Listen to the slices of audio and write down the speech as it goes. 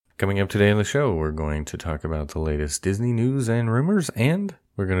Coming up today on the show, we're going to talk about the latest Disney news and rumors, and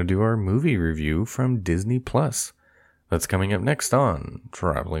we're going to do our movie review from Disney Plus. That's coming up next on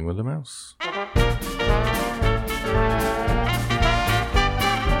Traveling with the Mouse.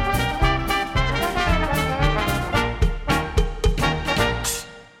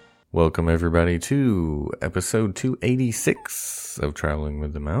 Welcome everybody to episode 286 of Traveling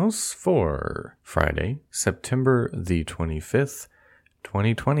with the Mouse for Friday, September the 25th,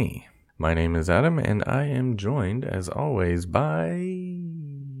 2020. My name is Adam, and I am joined, as always, by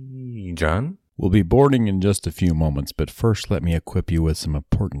John. We'll be boarding in just a few moments, but first let me equip you with some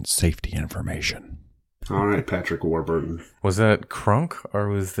important safety information. All right, Patrick Warburton. Was that Kronk, or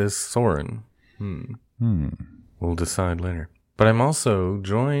was this Soren? We'll decide later. But I'm also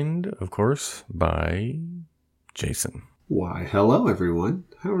joined, of course, by Jason. Why, hello, everyone.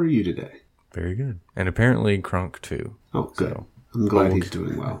 How are you today? Very good. And apparently Kronk, too. Oh, good. So, I'm glad he's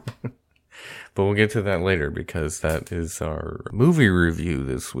doing well. But we'll get to that later, because that is our movie review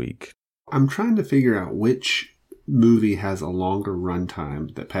this week. I'm trying to figure out which movie has a longer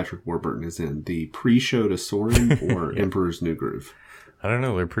runtime that Patrick Warburton is in. The pre-show to Soren or Emperor's New Groove? I don't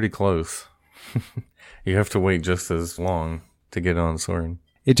know. They're pretty close. You have to wait just as long to get on Soren.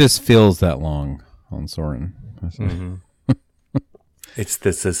 It just feels that long on Soren. Mm-hmm. It's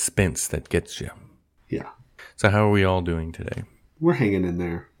the suspense that gets you. Yeah. So how are we all doing today? We're hanging in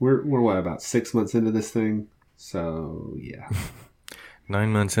there. We're what, about 6 months into this thing? So, yeah.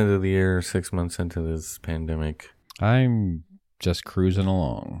 9 months into the year, 6 months into this pandemic. I'm just cruising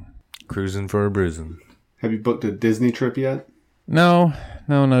along. Cruising for a bruising. Have you booked a Disney trip yet? No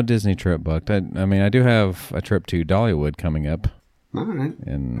Disney trip booked. I mean, I do have a trip to Dollywood coming up. All right.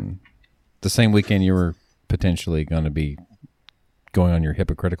 And the same weekend you were potentially going to be going on your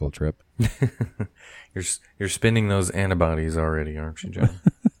hypocritical trip. You're spending those antibodies already, aren't you,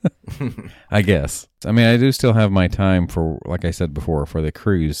 John? I guess. I mean, I do still have my time for, like I said before, for the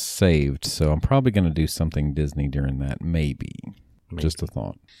cruise saved, so I'm probably going to do something Disney during that, maybe. Just a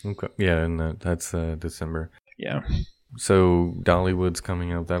thought. Okay. Yeah, and that's December. Yeah. So Dollywood's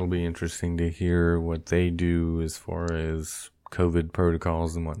coming up. That'll be interesting to hear what they do as far as COVID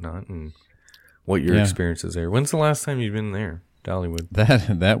protocols and whatnot, and what your experience is there. When's the last time you've been there, Dollywood?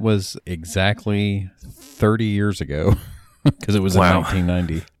 That was exactly 30 years ago, because it was in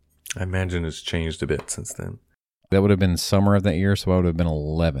 1990. I imagine it's changed a bit since then. That would have been summer of that year, so I would have been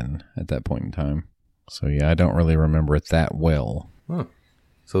 11 at that point in time. So yeah, I don't really remember it that well. Huh.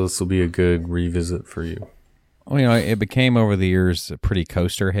 So this will be a good revisit for you. Well, you know, it became over the years pretty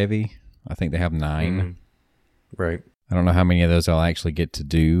coaster heavy. I think they have 9. Mm-hmm. Right. I don't know how many of those I'll actually get to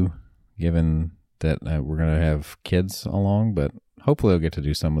do, given that we're going to have kids along, but hopefully I'll get to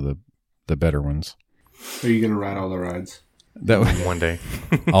do some of the better ones. Are you going to ride all the rides? One day.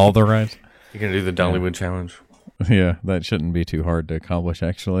 All the rides? You're going to do the Dollywood challenge? Yeah, that shouldn't be too hard to accomplish,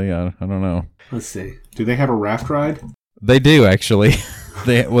 actually. I don't know. Let's see. Do they have a raft ride? They do, actually.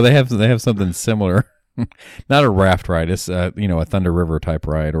 They have something similar. Not a raft ride. It's a Thunder River type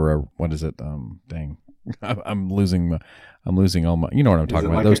ride, or what is it? Dang, I'm losing all my. You know what I'm talking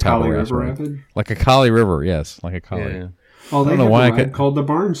about? Like those a Kali type of River rafts, rapid? Right? Like a Kali River, yes, like a Kali. Yeah. Oh, they have a ride called the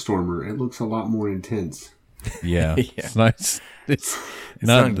Barnstormer. It looks a lot more intense. Yeah, yeah. It's nice. It's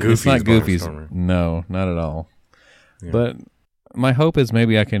not Goofy's. It's not Goofy's. No, not at all. Yeah. But my hope is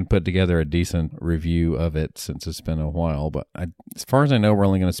maybe I can put together a decent review of it since it's been a while. But as far as I know, we're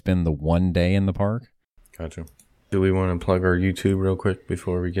only going to spend the one day in the park. Gotcha. Do we want to plug our YouTube real quick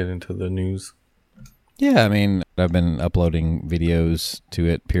before we get into the news? Yeah, I mean, I've been uploading videos to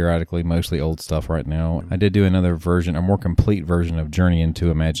it periodically, mostly old stuff right now. I did do another version, a more complete version of Journey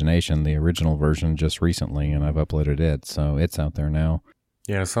into Imagination, the original version, just recently, and I've uploaded it, so it's out there now.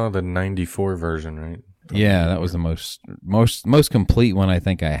 Yeah, I saw the 94 version, right? Yeah, that was the most complete one I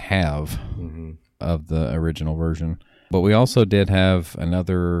think I have of the original version. But we also did have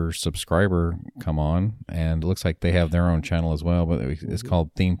another subscriber come on, and it looks like they have their own channel as well, but it's called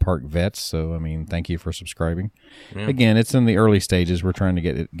Theme Park Vets, so, I mean, thank you for subscribing. Yeah. Again, it's in the early stages. We're trying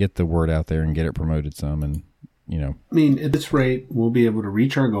to get the word out there and get it promoted some, and, you know. I mean, at this rate, we'll be able to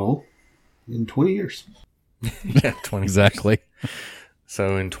reach our goal in 20 years. Yeah, 20 Exactly.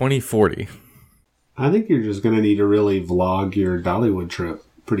 So in 2040. I think you're just going to need to really vlog your Dollywood trip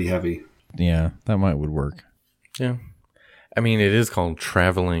pretty heavy. Yeah, that would work. Yeah. I mean, it is called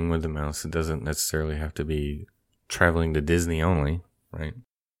Traveling with the Mouse. It doesn't necessarily have to be traveling to Disney only, right?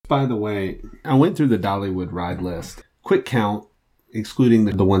 By the way, I went through the Dollywood ride list. Quick count, excluding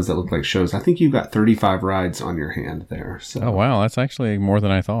the ones that look like shows. I think you've got 35 rides on your hand there. So. Oh, wow. That's actually more than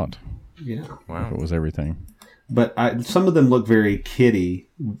I thought. Yeah. Wow. If it was everything. But some of them look very kiddie.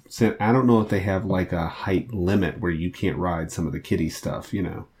 So I don't know if they have like a height limit where you can't ride some of the kiddie stuff,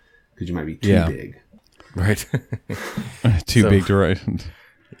 because you might be too big. Right. Too big to ride.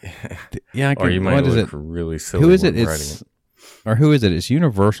 Yeah, or you might look really silly. Who is it? Riding it. Or who is it? It's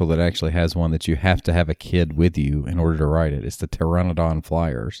Universal that actually has one that you have to have a kid with you in order to ride it. It's the Pteranodon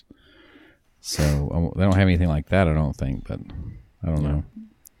Flyers. So they don't have anything like that, I don't think, but I don't know.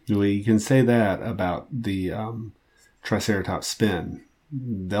 Well, you can say that about the Triceratops Spin.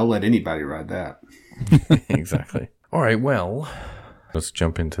 They'll let anybody ride that. Exactly. All right, well, let's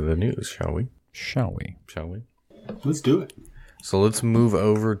jump into the news, shall we? Shall we? Let's do it. So let's move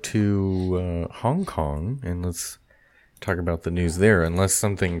over to Hong Kong, and let's talk about the news there. Unless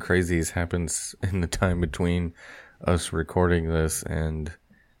something crazy happens in the time between us recording this and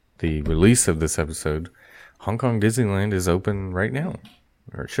the release of this episode, Hong Kong Disneyland is open right now.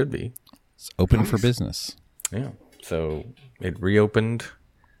 Or it should be. It's open for business. Yeah. So it reopened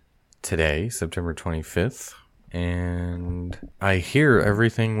today, September 25th, and I hear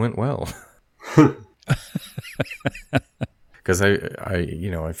everything went well. Because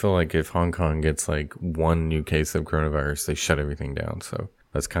I feel like if Hong Kong gets like one new case of coronavirus, they shut everything down. So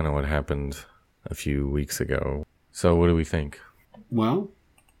that's kind of what happened a few weeks ago. So what do we think? Well,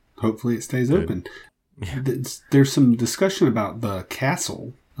 hopefully it stays open. Yeah. There's some discussion about the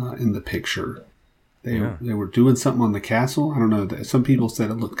castle in the picture. They were doing something on the castle. I don't know. Some people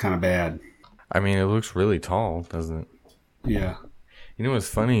said it looked kind of bad. I mean, it looks really tall, doesn't it? Yeah. You know what's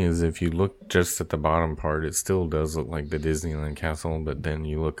funny is if you look just at the bottom part, it still does look like the Disneyland castle, but then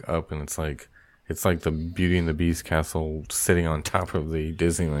you look up and it's like the Beauty and the Beast castle sitting on top of the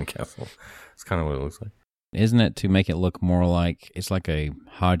Disneyland castle. It's kind of what it looks like. Isn't it to make it look more like it's like a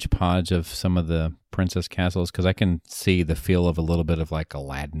hodgepodge of some of the princess castles? Because I can see the feel of a little bit of like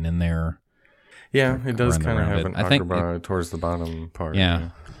Aladdin in there. Yeah, it does kind of have an Aqaba towards the bottom part.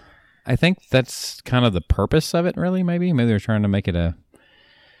 Yeah. I think that's kind of the purpose of it, really, maybe. Maybe they're trying to make it a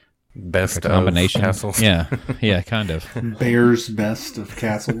best combination. Of castles. Yeah, kind of. Bear's best of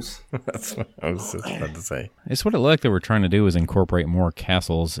castles. That's what I was just about to say. It's what it looked like they were trying to do was incorporate more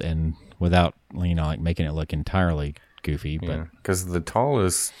castles and without, like making it look entirely goofy. But because the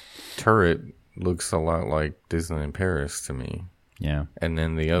tallest turret looks a lot like Disneyland Paris to me. Yeah. And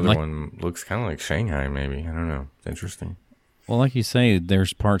then the other one looks kind of like Shanghai, maybe. I don't know. It's interesting. Well, like you say,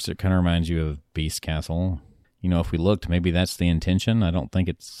 there's parts that kind of remind you of Beast Castle. If we looked, maybe that's the intention. I don't think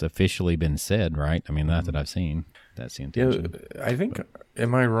it's officially been said, right? I mean, not that I've seen. That's the intention. Yeah, I think,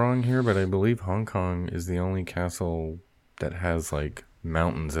 am I wrong here? But I believe Hong Kong is the only castle that has like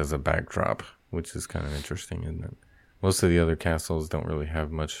mountains as a backdrop, which is kind of interesting, isn't it? Most of the other castles don't really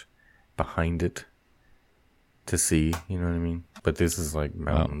have much behind it to see, you know what I mean? But this is like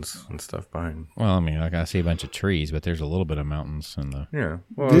mountains and stuff behind. Well, I mean, like I see a bunch of trees, but there's a little bit of mountains in the... Yeah.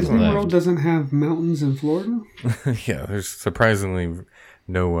 Well, Disney World doesn't have mountains in Florida? Yeah, there's surprisingly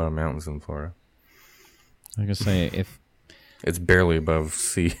no mountains in Florida. I can say if... It's barely above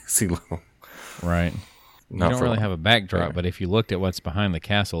sea level. Right. You don't really have a backdrop, but if you looked at what's behind the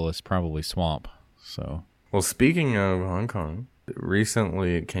castle, it's probably swamp. So... Well, speaking of Hong Kong,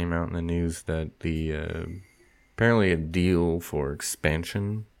 recently it came out in the news that apparently a deal for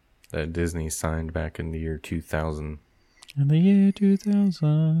expansion that Disney signed back in the year 2000. In the year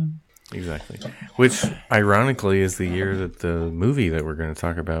 2000. Exactly. Which, ironically, is the year that the movie that we're going to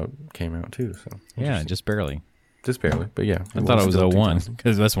talk about came out, too. So yeah, just barely. Just barely, but yeah. I thought it was 01,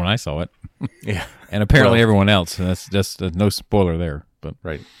 because that's when I saw it. Yeah. And apparently everyone else, and that's just no spoiler there. But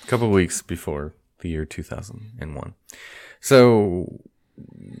right. A couple of weeks before the year 2001. So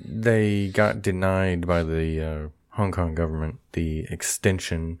they got denied by the Hong Kong government the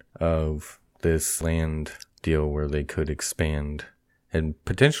extension of this land deal where they could expand and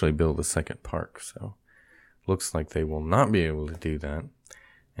potentially build a second park. So looks like they will not be able to do that.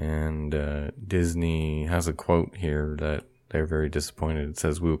 And Disney has a quote here that they're very disappointed. It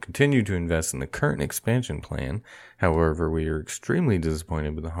says, "We will continue to invest in the current expansion plan. However, we are extremely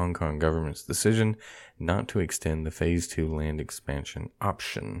disappointed with the Hong Kong government's decision not to extend the Phase 2 land expansion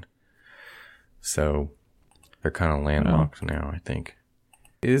option." So they're kind of landlocked now, I think.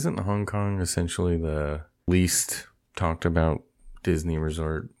 Isn't Hong Kong essentially the least talked about Disney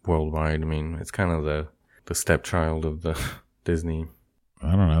resort worldwide? I mean, it's kind of the stepchild of the Disney.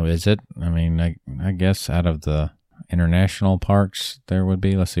 I don't know. Is it? I mean, I guess out of the international parks there would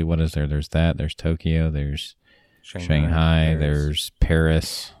be, let's see, what is there? There's Tokyo, there's Shanghai, there's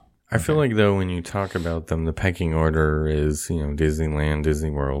Paris. I feel like, though, when you talk about them, the pecking order is, Disneyland,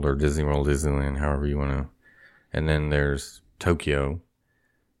 Disney World, or Disney World, Disneyland, however you want to. And then there's Tokyo.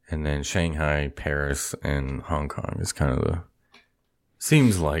 And then Shanghai, Paris, and Hong Kong is kind of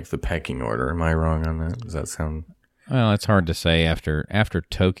seems like the pecking order. Am I wrong on that? Does that sound... Well, it's hard to say. After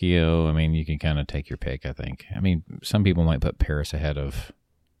Tokyo, I mean, you can kind of take your pick, I think. I mean, some people might put Paris ahead of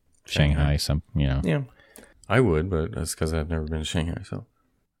Shanghai. Some, Yeah, I would, but that's because I've never been to Shanghai, so.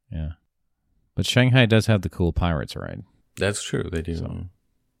 Yeah. But Shanghai does have the cool Pirates ride. That's true, they do. So.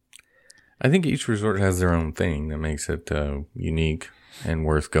 I think each resort has their own thing that makes it unique and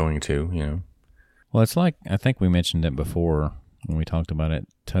worth going to, Well, it's like, I think we mentioned it before when we talked about it,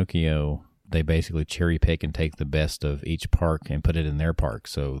 Tokyo... They basically cherry pick and take the best of each park and put it in their park.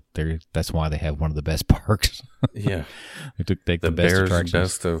 So that's why they have one of the best parks. Yeah. They take the best Bears attractions.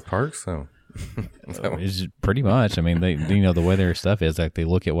 Best of parks, so. It's pretty much. I mean, they the way their stuff is, like they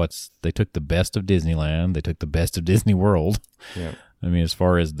look at they took the best of Disneyland, they took the best of Disney World. Yeah. I mean, as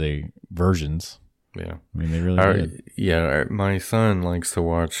far as the versions. Yeah. I mean, they really did. Yeah, my son likes to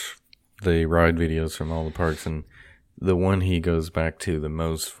watch the ride videos from all the parks, and the one he goes back to the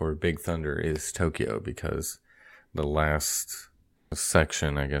most for Big Thunder is Tokyo, because the last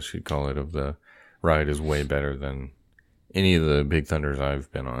section, I guess you'd call it, of the ride is way better than any of the Big Thunders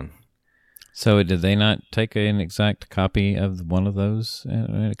I've been on. So did they not take an exact copy of one of those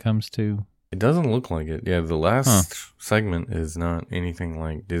when it comes to... It doesn't look like it. Yeah, the last segment is not anything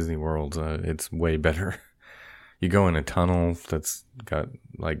like Disney World's. It's way better. You go in a tunnel that's got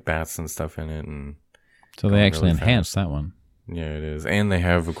like bats and stuff in it, and so they actually really enhanced that one. Yeah, it is. And they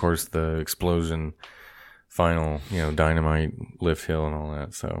have, of course, the explosion final, dynamite lift hill and all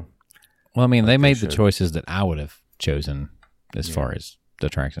that. So, well, I mean, they made the choices that I would have chosen as far as the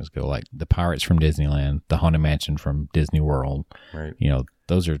attractions go, like the Pirates from Disneyland, the Haunted Mansion from Disney World. Right.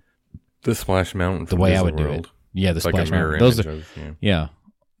 Those are the Splash Mountain from the way Disney I would World. do it. Yeah, the it's Splash like a mirror Mountain. Those are,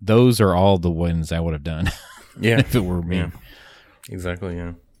 those are all the ones I would have done. Yeah, if it were me. Yeah. Exactly.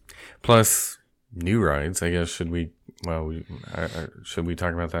 Yeah. Plus new rides. I guess should we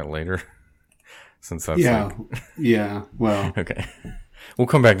talk about that later? Since that's well, okay. We'll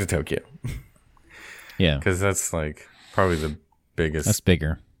come back to Tokyo. Yeah, because that's like probably the biggest. That's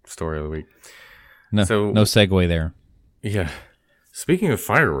bigger story of the week. No segue there. Yeah. Speaking of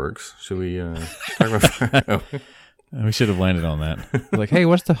fireworks, should we talk about? We should have landed on that. Like, hey,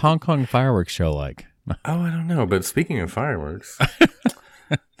 what's the Hong Kong fireworks show like? Oh, I don't know. But speaking of fireworks,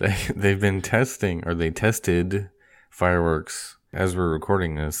 they've been testing, or they tested fireworks as we're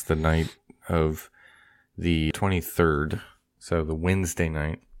recording this the night of the 23rd, so the Wednesday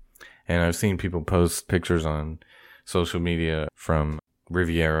night. And I've seen people post pictures on social media from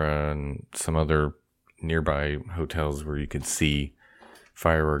Riviera and some other nearby hotels where you could see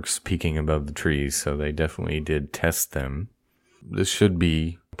fireworks peeking above the trees. So they definitely did test them. This should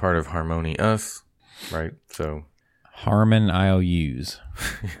be part of Harmonious, right? So Harmon IOUs.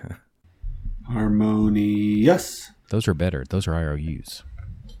 Harmonious. Those are better. Those are IOUs.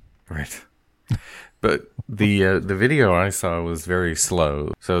 Right. But the video I saw was very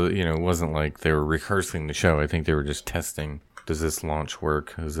slow. So, it wasn't like they were rehearsing the show. I think they were just testing. Does this launch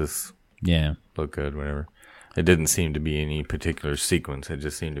work? Does this look good? Whatever. It didn't seem to be any particular sequence. It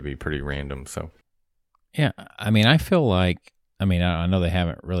just seemed to be pretty random. So, yeah, I mean, I feel like, I know they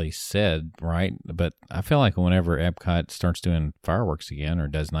haven't really said, right? But I feel like whenever Epcot starts doing fireworks again or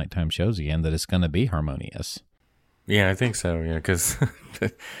does nighttime shows again, that it's going to be Harmonious. Yeah, I think so. Yeah, because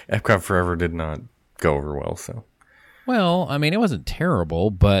Epcot Forever did not go over well. So, well, I mean, it wasn't terrible,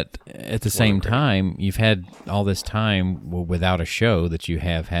 but at the same time, you've had all this time without a show that you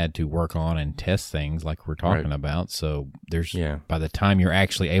have had to work on and test things like we're talking about. So there's by the time you're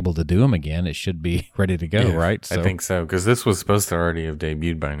actually able to do them again, it should be ready to go, right? So, I think so, because this was supposed to already have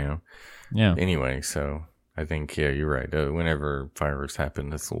debuted by now. Yeah. Anyway, so I think you're right. Whenever fireworks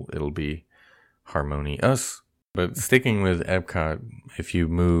happen, it'll be Harmonious. But sticking with Epcot, if you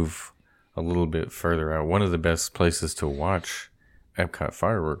move a little bit further out, one of the best places to watch Epcot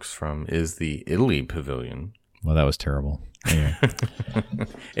fireworks from is the Italy Pavilion. Well, that was terrible. Anyway.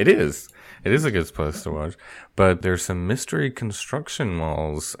 It is a good place to watch. But there's some mystery construction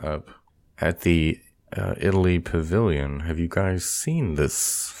walls up at the Italy Pavilion. Have you guys seen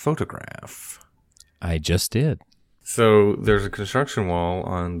this photograph? I just did. So there's a construction wall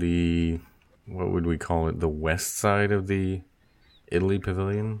on the, what would we call it, the west side of the Italy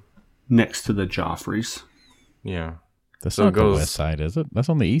Pavilion? Next to the Joffreys. Yeah. That's not the west side, is it? That's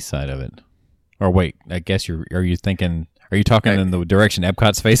on the east side of it. Or wait, I guess are you talking in the direction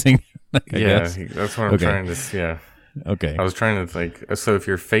Epcot's facing? That's what I'm trying to, yeah. Okay. I was trying to think, so if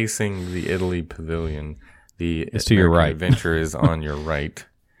you're facing the Italy Pavilion, it's to your right. Adventure is on your right,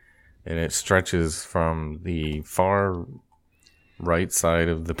 and it stretches from the far right side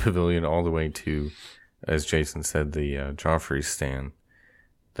of the pavilion all the way to, as Jason said, the Joffrey stand.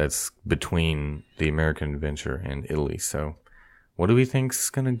 That's between the American Adventure and Italy. So what do we think's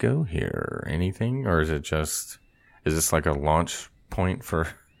going to go here? Anything? Or is this like a launch point for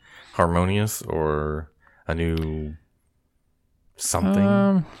Harmonious or a new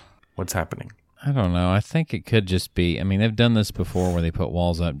something? What's happening? I don't know. I think it could just be, I mean, they've done this before where they put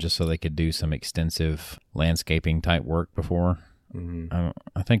walls up just so they could do some extensive landscaping type work before. Mm-hmm.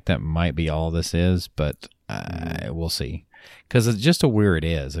 I think that might be all this is, but we'll see. Because it's just where it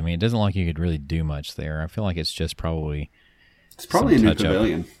is. I mean, it doesn't look like you could really do much there. I feel like it's just probably... It's probably a new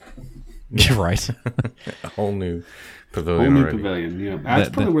pavilion. You're right. A whole new pavilion pavilion, yeah. That's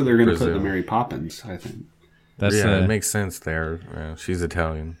probably where they're going to put the Mary Poppins, I think. It makes sense there. She's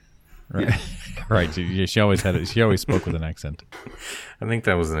Italian. Right. Yeah. Right. She always had it. She always spoke with an accent. I think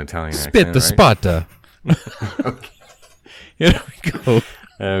that was an Italian accent. Spit the Sparta. Okay. Here we go.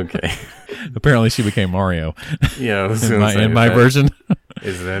 Okay. Apparently she became Mario. Yeah, I was in my version.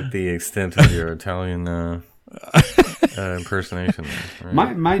 Is that the extent of your Italian impersonation?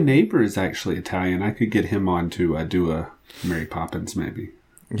 Right? My neighbor is actually Italian. I could get him on to do a Mary Poppins, maybe.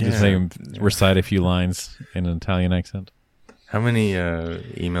 Yeah. Just say, recite a few lines in an Italian accent. How many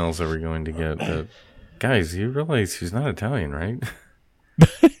emails are we going to get? Guys, you realize she's not Italian, right?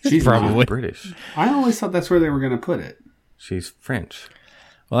 She's probably British. I always thought that's where they were going to put it. She's French.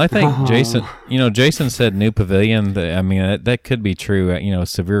 Well, I think Jason said new pavilion. I mean, that could be true.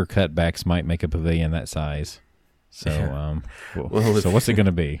 Severe cutbacks might make a pavilion that size. So, so what's it going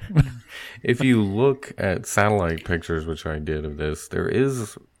to be? If you look at satellite pictures, which I did of this, there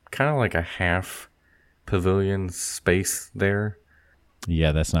is kind of like a half pavilion space there.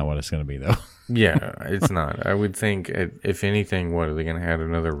 Yeah, that's not what it's going to be, though. Yeah, it's not. I would think, if anything, what, are they going to add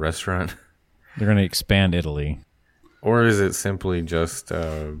another restaurant? They're going to expand Italy. Or is it simply just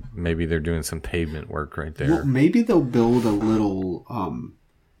maybe they're doing some pavement work right there? Well, maybe they'll build a little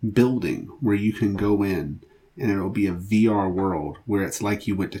building where you can go in and it'll be a VR world where it's like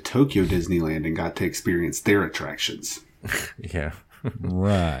you went to Tokyo Disneyland and got to experience their attractions. Yeah.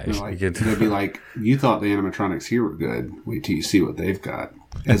 Right. They'll be like, you thought the animatronics here were good. Wait till you see what they've got,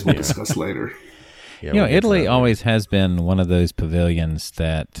 as we'll discuss later. Yeah, Italy always has been one of those pavilions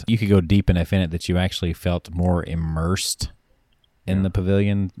that you could go deep enough in it that you actually felt more immersed in the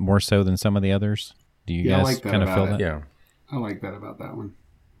pavilion, more so than some of the others. Do you guys kind of feel that? Yeah. I like that about that one.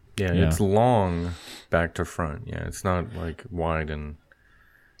 Yeah, it's long back to front. Yeah, it's not like wide and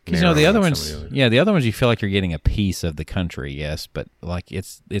because the other ones, the other ones you feel like you're getting a piece of the country, yes, but like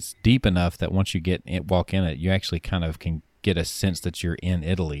it's deep enough that once you walk in it, you actually kind of can get a sense that you're in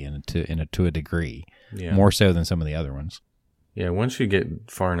Italy to a degree, more so than some of the other ones. Yeah, once you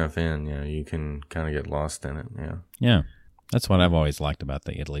get far enough in, you can kind of get lost in it. Yeah, that's what I've always liked about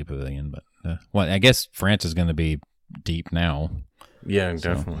the Italy pavilion. But I guess France is going to be deep now. Yeah,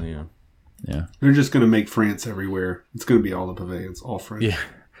 definitely. Yeah, they're just going to make France everywhere. It's going to be all the pavilions, all French. Yeah,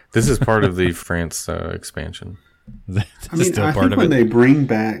 this is part of the France expansion. I think when they bring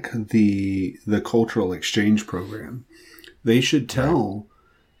back the cultural exchange program, they should tell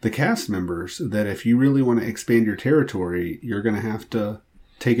the cast members that if you really want to expand your territory, you're going to have to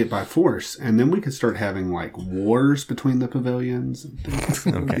take it by force. And then we could start having like wars between the pavilions.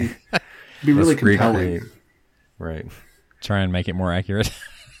 Okay. It'd be really compelling. Right. Try and make it more accurate.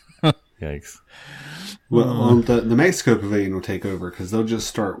 Yikes. Well, the Mexico pavilion will take over because they'll just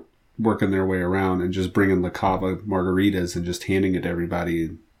start working their way around and just bringing the cava margaritas and just handing it to everybody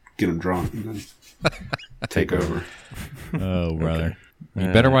and get them drunk and then take over. Oh, brother. Okay.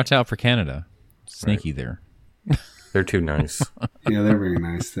 You better watch out for Canada. Sneaky there. They're too nice. Yeah, they're very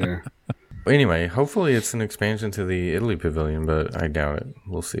nice there. But anyway, hopefully it's an expansion to the Italy pavilion, but I doubt it.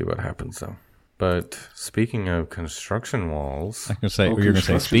 We'll see what happens, though. But speaking of construction walls... I was going to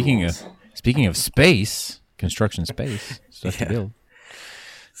say, speaking of space, construction space, stuff to build.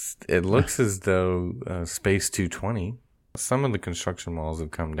 It looks as though Space 220, some of the construction walls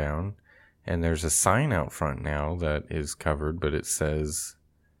have come down, and there's a sign out front now that is covered, but it says,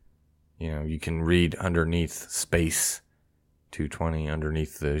 you can read underneath Space 220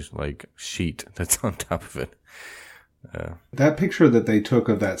 underneath the sheet that's on top of it. That picture that they took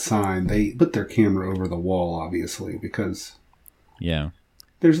of that sign, they put their camera over the wall, obviously, because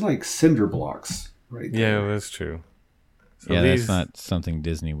there's like cinder blocks right there. Yeah, that's true. So that's not something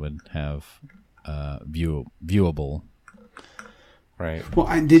Disney would have viewable. Right. Well,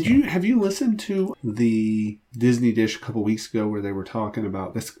 have you listened to the Disney Dish a couple weeks ago where they were talking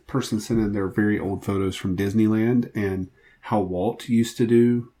about this person sent in their very old photos from Disneyland and how Walt used to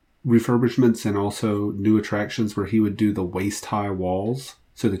do refurbishments and also new attractions where he would do the waist-high walls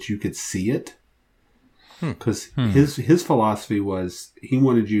so that you could see it. Because his philosophy was he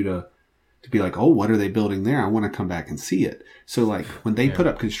wanted you to be like, oh, what are they building there? I want to come back and see it. So like when they put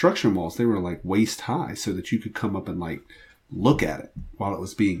up construction walls, they were like waist high so that you could come up and like look at it while it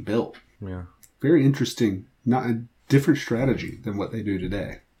was being built. Yeah. Very interesting. Not a different strategy than what they do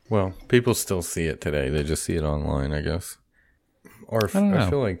today. Well, people still see it today. They just see it online, I guess. Or I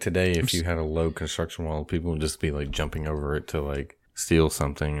feel like today, if you had a low construction wall, people would just be like jumping over it to like steal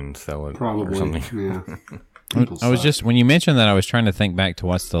something and sell it. Probably, or something. Yeah. I was just, when you mentioned that, I was trying to think back to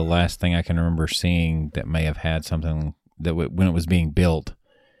what's the last thing I can remember seeing that may have had something that when it was being built,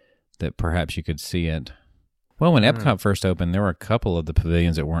 that perhaps you could see it. Well, when Epcot first opened, there were a couple of the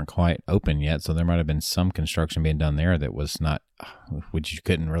pavilions that weren't quite open yet, so there might have been some construction being done there that was not, which you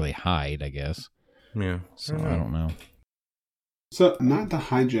couldn't really hide, I guess. Yeah. So I don't know. So, not to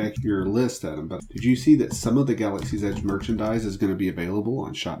hijack your list, Adam, but did you see that some of the Galaxy's Edge merchandise is going to be available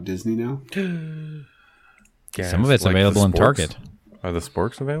on Shop Disney now? Yeah, some of it's like available in Target. Are the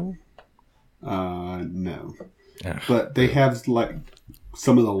sporks available? No. But they have like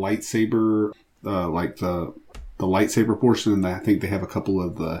some of the lightsaber, like the lightsaber portion, and I think they have a couple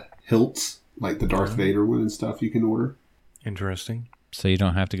of the hilts, like the Darth Vader one and stuff you can order. Interesting. So you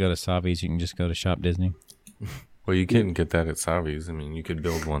don't have to go to Savi's, you can just go to Shop Disney? Well, you couldn't get that at Savi's. I mean, you could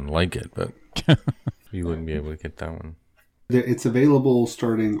build one like it, but you wouldn't be able to get that one. It's available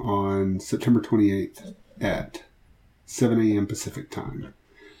starting on September 28th at 7 a.m. Pacific time.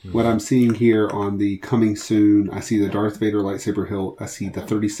 What I'm seeing here on the coming soon, I see the Darth Vader lightsaber hilt, I see the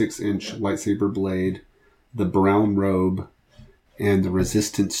 36-inch lightsaber blade, the brown robe, and the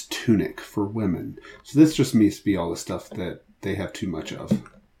Resistance tunic for women. So this just means to be all the stuff that they have too much of.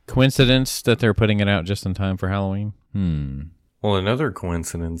 Coincidence that they're putting it out just in time for Halloween? Well, another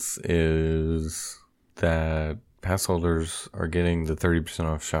coincidence is that pass holders are getting the 30%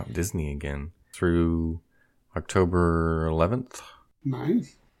 off Shop Disney again through October 11th.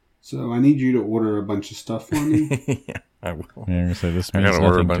 Nice. So I need you to order a bunch of stuff for me. Yeah, I will. Yeah, so this I means gotta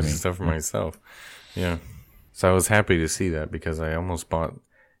order a nothing bunch to of me. stuff for myself. Yeah. So I was happy to see that because I almost bought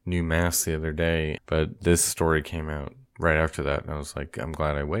new masks the other day, but this story came out right after that, and I was like, I'm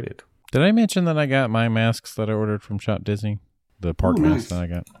glad I waited. Did I mention that I got my masks that I ordered from Shop Disney? The park masks that I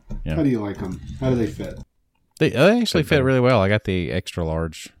got. Yeah. How do you like them? How do they fit? They actually fit really well. I got the extra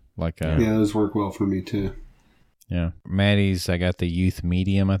large. Yeah, those work well for me too. Yeah. Maddie's, I got the youth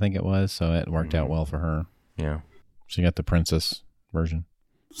medium, I think it was, so it worked out well for her. Yeah. She got the princess version.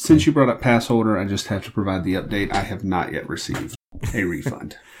 Since you brought up pass holder, I just have to provide the update. I have not yet received a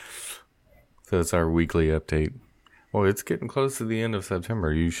refund. So it's our weekly update. Well, it's getting close to the end of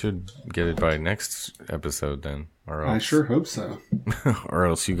September. You should get it by next episode then. Or else, I sure hope so. or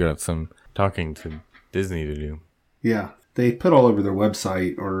else you got some talking to Disney to do. Yeah. They put all over their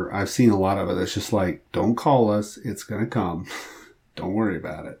website, or I've seen a lot of it. It's just like, don't call us. It's going to come. Don't worry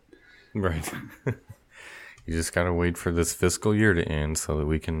about it. Right. You just got to wait for this fiscal year to end so that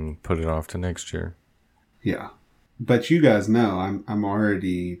we can put it off to next year. Yeah. But you guys know I'm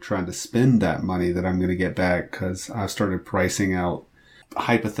already trying to spend that money that I'm going to get back because I've started pricing out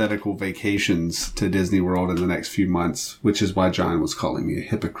hypothetical vacations to Disney World in the next few months, which is why John was calling me a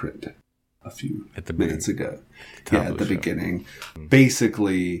hypocrite a few minutes ago. At the beginning.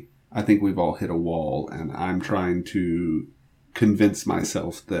 Basically, I think we've all hit a wall, and I'm trying to convince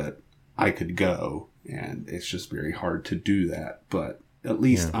myself that I could go, and it's just very hard to do that. But at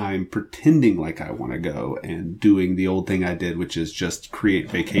least I'm pretending like I want to go and doing the old thing I did, which is just create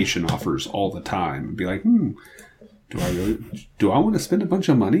vacation offers all the time and be like, do I want to spend a bunch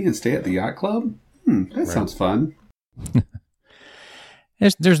of money and stay at the yacht club? That sounds fun.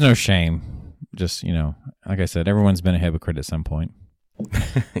 There's no shame. Just, like I said, everyone's been a hypocrite at some point.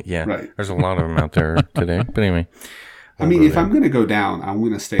 Yeah. Right. There's a lot of them out there today. But anyway. I mean, if I'm going to go down, I'm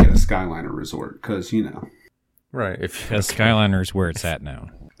going to stay at a Skyliner resort because, Right. Skyliner's where it's at now.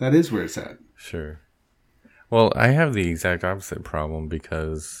 That is where it's at. Sure. Well, I have the exact opposite problem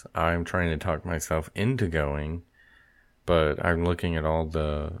because I'm trying to talk myself into going, but I'm looking at all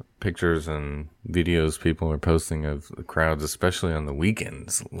the pictures and videos people are posting of the crowds, especially on the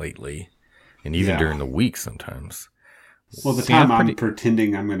weekends lately, and even during the week sometimes. Well, I'm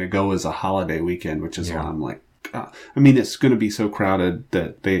pretending I'm going to go as a holiday weekend, which is why I'm like, it's going to be so crowded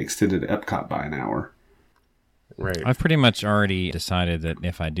that they extended Epcot by an hour. Right. I've pretty much already decided that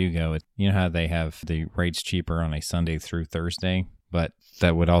if I do go, how they have the rates cheaper on a Sunday through Thursday, but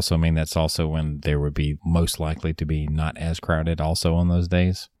that would also mean that's also when there would be most likely to be not as crowded also on those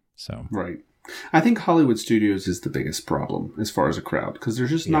days. So right. I think Hollywood Studios is the biggest problem as far as a crowd because there's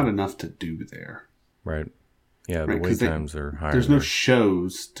just not enough to do there. Right. Yeah, the wait times are higher. There's no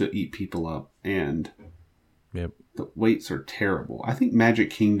shows to eat people up, and the waits are terrible. I think Magic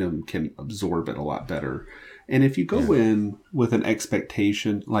Kingdom can absorb it a lot better. And if you go in with an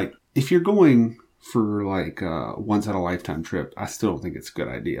expectation, like if you're going for like a once-in-a-lifetime trip, I still don't think it's a good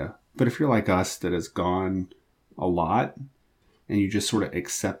idea. But if you're like us that has gone a lot and you just sort of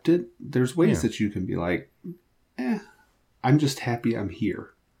accept it, there's ways that you can be like, I'm just happy I'm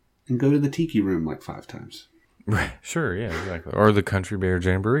here. And go to the Tiki Room like 5 times. Right. Sure, yeah, exactly. Or the Country Bear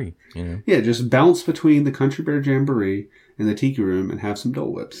Jamboree, you know? Yeah, just bounce between the Country Bear Jamboree and the Tiki Room and have some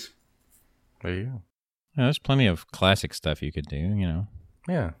Dole Whips. There you go. Yeah, there's plenty of classic stuff you could do, you know.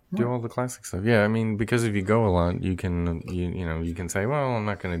 Yeah, do all the classic stuff. Yeah, I mean, because if you go a lot, you can you can say, well, I'm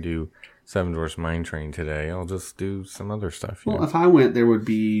not going to do Seven Dwarfs Mine Train today. I'll just do some other stuff. Well, if I went, there would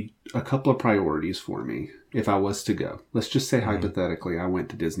be a couple of priorities for me if I was to go. Let's just say hypothetically, I went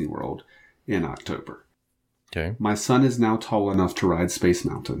to Disney World in October. Okay. My son is now tall enough to ride Space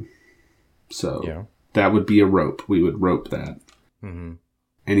Mountain. So that would be a rope. We would rope that. Mm-hmm.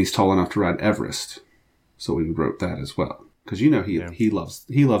 And he's tall enough to ride Everest. So we would rope that as well. Because, you know, he loves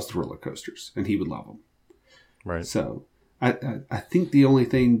the roller coasters, and he would love them. Right. So I think the only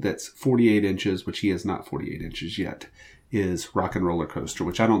thing that's 48 inches, which he is not 48 inches yet, is Rock and Roller Coaster,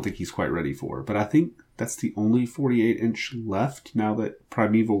 which I don't think he's quite ready for. But I think that's the only 48-inch left now that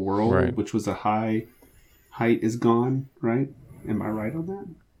Primeval World, which was a high height, is gone, right? Am I right on that?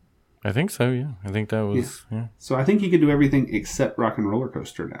 I think so, yeah. I think that was, So I think he can do everything except Rock and Roller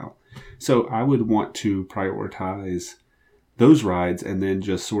Coaster now. So I would want to prioritize those rides and then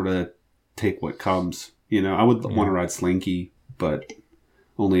just sort of take what comes. You know, I would want to ride Slinky, but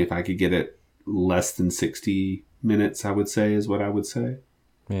only if I could get it less than 60 minutes, I would say, is what I would say.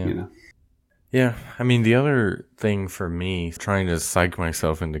 Yeah. You know? Yeah. I mean, the other thing for me, trying to psych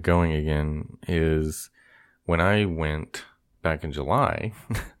myself into going again, is when I went back in July,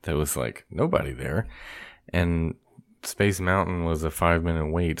 there was like nobody there. And Space Mountain was a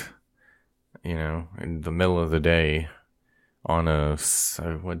 5-minute wait, you know, in the middle of the day on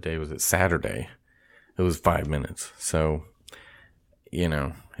what day was it? Saturday. It was 5 minutes. So, you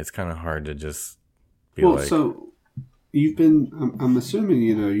know, it's kind of hard to just be like. Well, so you've been, I'm assuming,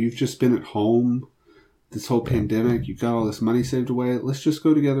 you know, you've just been at home this whole pandemic. You've got all this money saved away. Let's just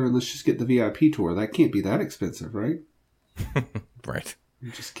go together and let's just get the VIP tour. That can't be that expensive, right? Right.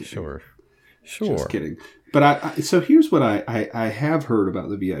 I'm just kidding. Sure. Just kidding. But so here's what I have heard about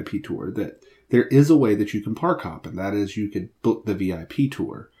the VIP tour, that there is a way that you can park hop, and that is you could book the VIP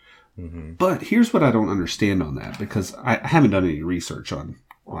tour. Mm-hmm. But here's what I don't understand on that, because I haven't done any research on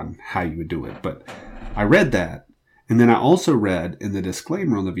how you would do it. But I read that, and then I also read in the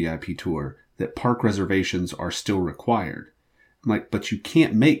disclaimer on the VIP tour that park reservations are still required. I'm like, but you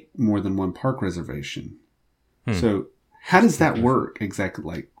can't make more than one park reservation. So how does that work exactly?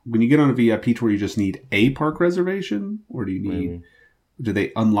 Like when you get on a VIP tour, you just need a park reservation, or do you need? Do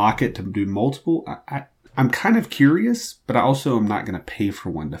they unlock it to do multiple? I'm kind of curious, but I also am not going to pay for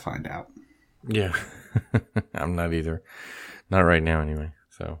one to find out. Yeah, I'm not either. Not right now, anyway.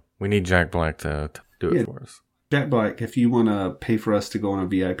 So we need Jack Black to do it for us. Jack Black, if you want to pay for us to go on a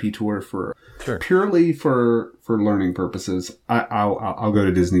VIP tour for purely for learning purposes, I'll go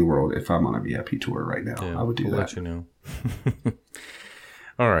to Disney World if I'm on a VIP tour right now. Yeah, I would do that. Let you know.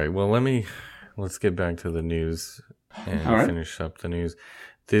 All right. Well, let's get back to the news and finish up the news.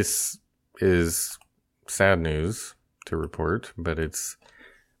 This is sad news to report, but it's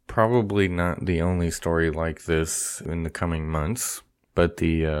probably not the only story like this in the coming months. But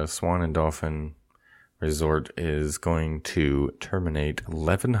the Swan and Dolphin Resort is going to terminate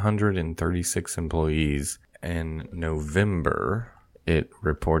 1,136 employees in November. It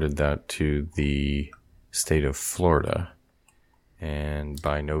reported that to the state of Florida. And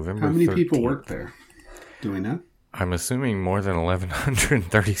by November 13th... How many people work there? Do we know? I'm assuming more than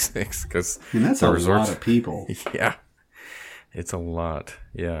 1,136 because that's a lot of people. Yeah, it's a lot.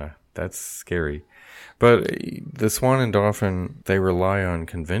 Yeah, that's scary. But the Swan and Dolphin, they rely on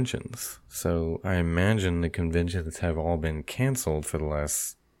conventions. So I imagine the conventions have all been canceled for the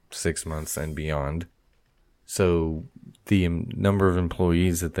last 6 months and beyond. So the number of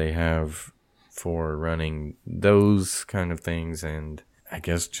employees that they have for running those kind of things, and I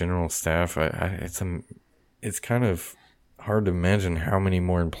guess general staff, it's kind of hard to imagine how many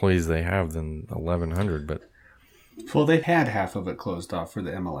more employees they have than 1,100, but... Well, they've had half of it closed off for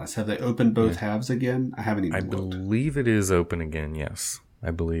the MLS. Have they opened both halves again? I haven't even looked. I believe it is open again, yes. I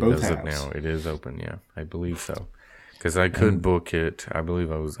believe both as halves. Of now it is open, yeah. I believe so. Because I could book it. I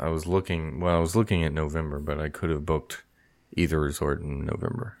believe I was looking. Well, I was looking at November, but I could have booked either resort in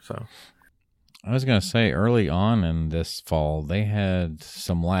November. So I was going to say early on in this fall, they had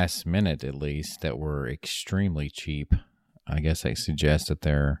some last minute at least that were extremely cheap. I guess they suggest that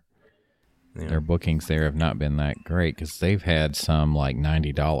their bookings there have not been that great because they've had some like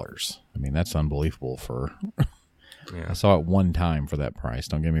 $90. I mean, that's unbelievable for. Yeah. I saw it one time for that price.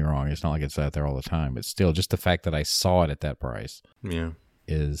 Don't get me wrong; it's not like it's out there all the time, but still, just the fact that I saw it at that price,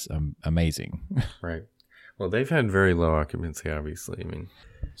 is amazing. Right. Well, they've had very low occupancy, obviously. I mean,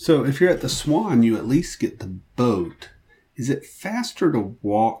 so if you're at the Swan, you at least get the boat. Is it faster to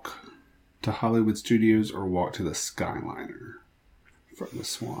walk to Hollywood Studios or walk to the Skyliner from the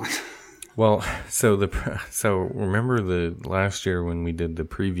Swan? Well, so remember the last year when we did the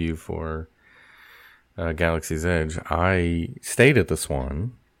preview for Galaxy's Edge, I stayed at the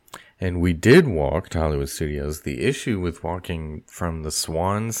Swan, and we did walk to Hollywood Studios. The issue with walking from the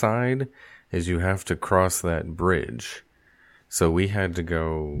Swan side is you have to cross that bridge. So we had to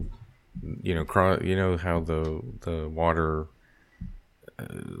go, cross. You know how the water,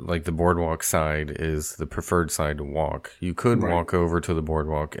 like the boardwalk side, is the preferred side to walk. You could walk over to the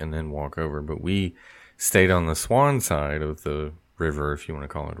boardwalk and then walk over, but we stayed on the Swan side of the river, if you want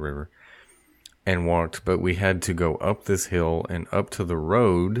to call it river. And walked, but we had to go up this hill and up to the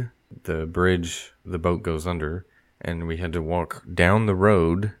road, the bridge the boat goes under, and we had to walk down the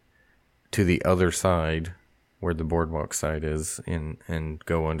road to the other side where the boardwalk side is and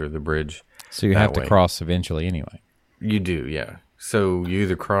go under the bridge. So you have to cross eventually anyway. You do, yeah. So you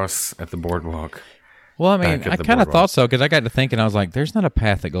either cross at the boardwalk. Well, I mean, I kind of thought so because I got to thinking, I was like, there's not a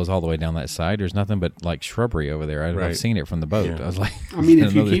path that goes all the way down that side. There's nothing but like shrubbery over there. I've seen it from the boat. Yeah. I was like, I mean,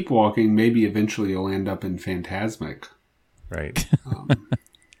 if you keep walking, maybe eventually you'll end up in Fantasmic. Right.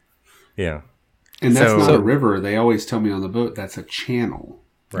 Yeah. And that's not a river. They always tell me on the boat that's a channel.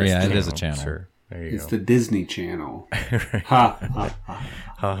 Right. Yeah, it is a channel. Sure. There you go. The Disney Channel. Right. Ha, ha,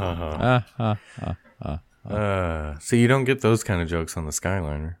 ha. Ha, ha, ha. So you don't get those kind of jokes on the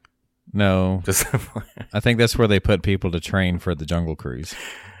Skyliner. No. I think that's where they put people to train for the Jungle Cruise.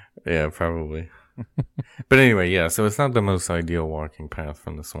 Yeah, probably. But anyway, yeah, so it's not the most ideal walking path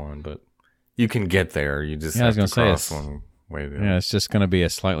from the Swan, but you can get there. You just have to cross one way. Yeah, it's just going to be a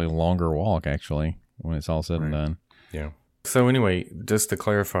slightly longer walk, actually, when it's all said and done. Yeah. So anyway, just to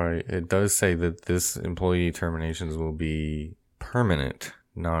clarify, it does say that this employee terminations will be permanent,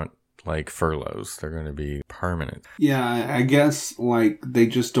 not like furloughs. They're going to be permanent. Yeah, I guess like they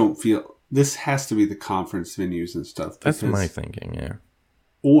just don't feel this has to be the conference venues and stuff. That's my thinking, yeah.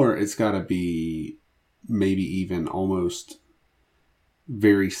 Or it's got to be maybe even almost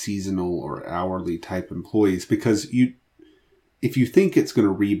very seasonal or hourly type employees because if you think it's going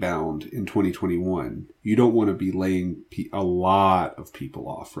to rebound in 2021, you don't want to be laying a lot of people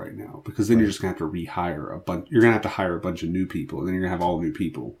off right now because then you're just going to have to rehire a bunch. You're going to have to hire a bunch of new people and then you're going to have all new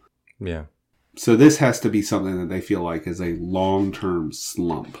people. Yeah. So this has to be something that they feel like is a long-term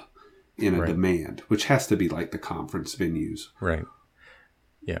slump in a demand, which has to be like the conference venues. Right.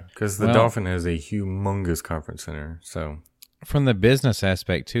 Yeah, because the Dolphin has a humongous conference center. So from the business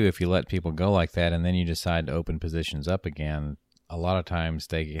aspect, too, if you let people go like that and then you decide to open positions up again, a lot of times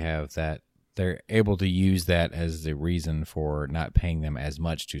they have that. They're able to use that as the reason for not paying them as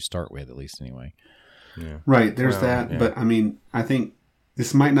much to start with, at least anyway. Yeah. Right, there's that. Yeah. But, I mean, I think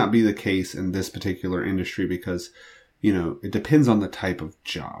this might not be the case in this particular industry because, it depends on the type of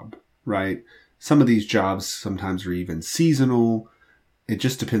job, right? Some of these jobs sometimes are even seasonal. It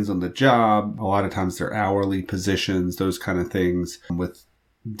just depends on the job. A lot of times they're hourly positions, those kind of things with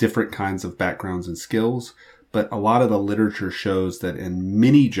different kinds of backgrounds and skills. But a lot of the literature shows that in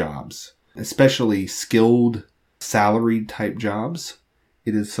many jobs, especially skilled salaried type jobs,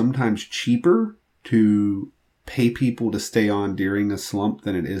 it is sometimes cheaper to pay people to stay on during a slump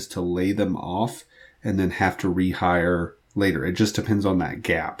than it is to lay them off and then have to rehire later. It just depends on that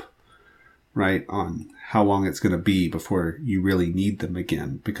gap, right? On how long it's going to be before you really need them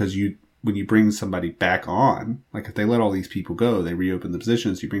again. Because when you bring somebody back on, like if they let all these people go, they reopen the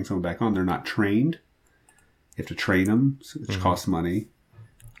positions, you bring someone back on, they're not trained. You have to train them, which costs money.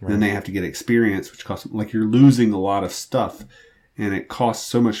 Right. Then they have to get experience, which costs, like you're losing a lot of stuff. And it costs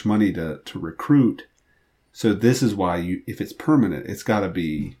so much money to recruit. So this is why if it's permanent, it's got to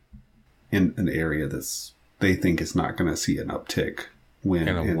be in an area they think is not going to see an uptick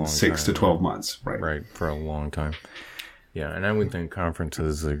in 6 to 12 months. Right, for a long time. Yeah, and I would think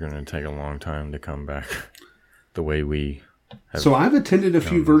conferences are going to take a long time to come back the way we have. So I've attended a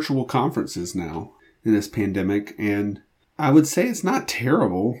few virtual conferences now in this pandemic, and I would say it's not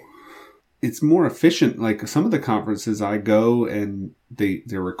terrible. it's more efficient. Like some of the conferences I go and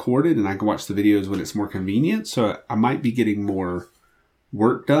they're recorded and I can watch the videos when it's more convenient. So I might be getting more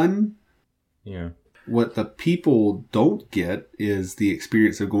work done. Yeah. What the people don't get is the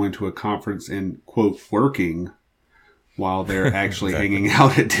experience of going to a conference and, quote, working while they're actually hanging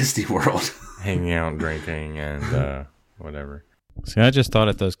out at Disney World. Hanging out, drinking, and whatever. See, I just thought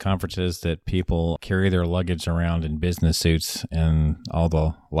at those conferences that people carry their luggage around in business suits and all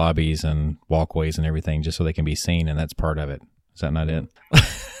the lobbies and walkways and everything just so they can be seen, and that's part of it. Is that not it?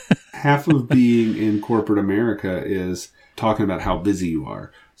 Half of being in corporate America is talking about how busy you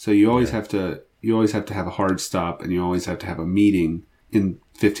are. So you always have to have a hard stop, and you always have to have a meeting in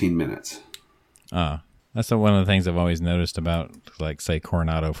 15 minutes. That's one of the things I've always noticed about, like, say,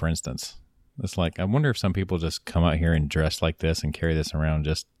 Coronado, for instance. It's like, I wonder if some people just come out here and dress like this and carry this around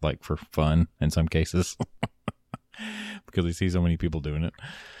just, like, for fun in some cases. Because we see so many people doing it.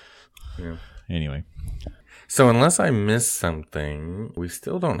 Yeah. Anyway. So unless I missed something, we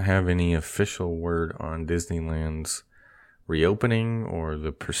still don't have any official word on Disneyland's reopening or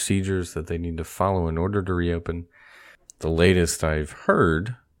the procedures that they need to follow in order to reopen. The latest I've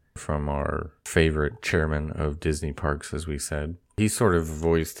heard from our favorite chairman of Disney parks, as we said, he sort of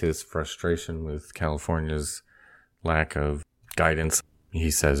voiced his frustration with California's lack of guidance. He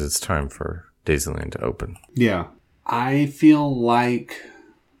says it's time for Disneyland to open. Yeah. I feel like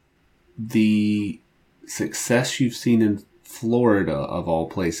the success you've seen in Florida, of all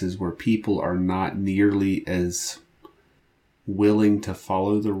places, where people are not nearly as willing to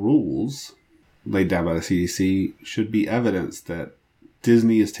follow the rules laid down by the CDC, should be evidence that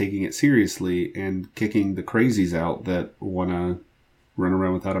Disney is taking it seriously and kicking the crazies out that want to run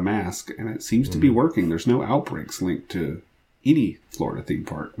around without a mask. And it seems to be working. There's no outbreaks linked to any Florida theme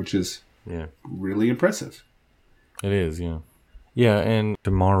park, which is really impressive. It is, yeah. Yeah, and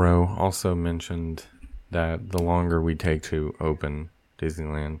tomorrow also mentioned that the longer we take to open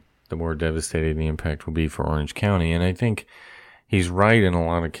Disneyland, the more devastating the impact will be for Orange County. And I think he's right in a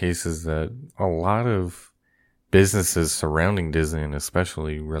lot of cases that a lot of businesses surrounding Disneyland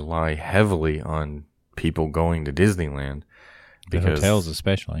especially rely heavily on people going to Disneyland. Because, the hotels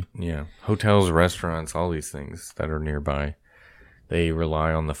especially. Yeah. Hotels, restaurants, all these things that are nearby. They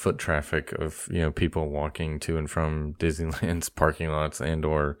rely on the foot traffic of, people walking to and from Disneyland's parking lots and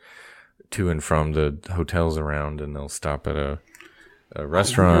or to and from the hotels around, and they'll stop at a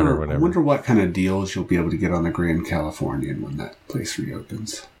restaurant or whatever. I wonder what kind of deals you'll be able to get on the Grand Californian when that place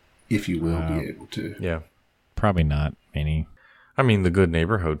reopens. If you will be able to. Yeah. Probably not any. I mean, the Good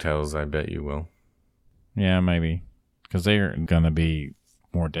Neighbor hotels, I bet you will. Yeah, maybe. Because they're going to be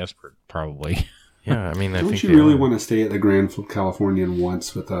more desperate, probably. Yeah, I mean, Don't you really want to stay at the Grand Californian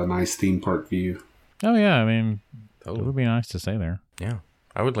once with a nice theme park view? Oh, yeah. I mean, it would be nice to stay there. Yeah.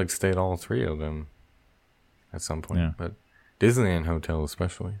 I would like to stay at all three of them at some point. Yeah. But Disneyland Hotel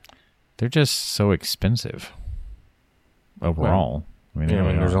especially. They're just so expensive overall. Well,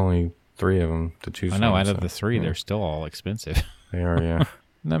 there's only three of them to choose from. I know. Out of the three, they're still all expensive. They are, yeah.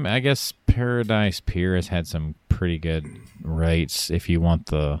 I guess Paradise Pier has had some pretty good rates if you want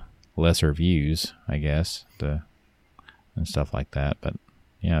the lesser views, I guess, and stuff like that. But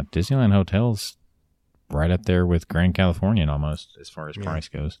yeah, Disneyland Hotel's right up there with Grand Californian almost as far as price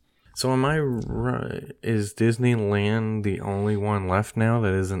goes. So am I right? Is Disneyland the only one left now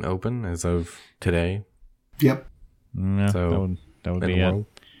that isn't open as of today? Yep. Yeah, so that would be it.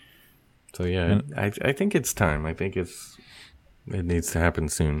 So yeah, I think it's time. I think it needs to happen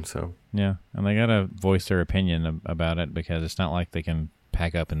soon. So yeah, and they gotta voice their opinion about it because it's not like they can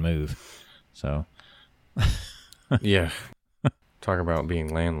pack up and move. So yeah, talk about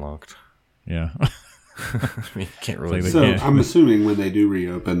being landlocked. Yeah. I mean, you can't really. So I'm assuming when they do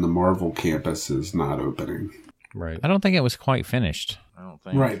reopen, the Marvel campus is not opening. Right. I don't think it was quite finished. I don't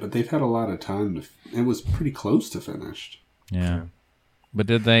think. Right, but they've had a lot of time. It was pretty close to finished. Yeah. But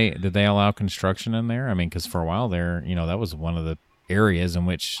did they allow construction in there? I mean, because for a while there, that was one of the areas in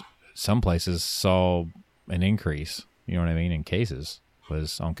which some places saw an increase. You know what I mean? In cases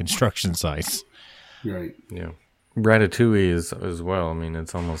was on construction sites. Right. Yeah. Ratatouille is as well. I mean,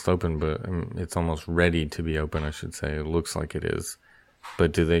 it's almost open, but it's almost ready to be open, I should say. It looks like it is.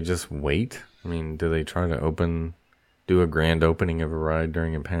 But do they just wait? I mean, do they try to do a grand opening of a ride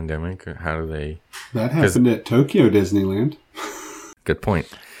during a pandemic? Or how do they... That happened at Tokyo Disneyland. Good point.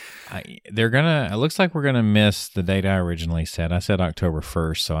 It looks like we're going to miss the date I originally said. I said October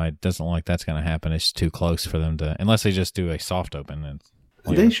 1st, so it doesn't look like that's going to happen. It's too close for them to... Unless they just do a soft open. And,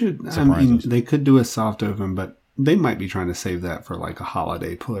 they should... I mean, they could do a soft open, but... They might be trying to save that for like a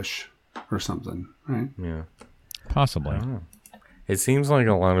holiday push or something, right? Yeah. Possibly. It seems like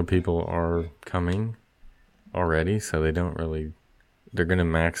a lot of people are coming already, so they don't really. They're going to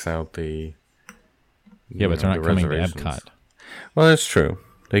max out the. Yeah, but they're not coming to Epcot. Well, that's true.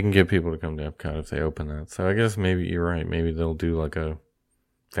 They can get people to come to Epcot if they open that. So I guess maybe you're right. Maybe they'll do like a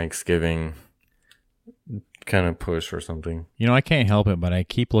Thanksgiving kind of push or something. I can't help it, but I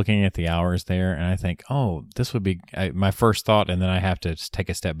keep looking at the hours there, and I think, oh, this would be my first thought, and then I have to just take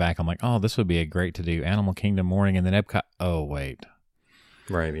a step back. I'm like, oh, this would be great to do Animal Kingdom morning, and then Epcot. Oh, wait.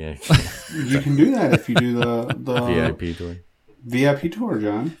 Right, yeah. You can do that if you do the VIP tour. VIP tour,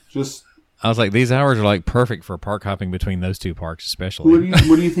 John. I was like, these hours are like perfect for park hopping between those two parks, especially.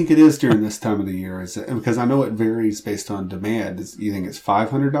 What do you think it is during this time of the year? Is it, because I know it varies based on demand. You think it's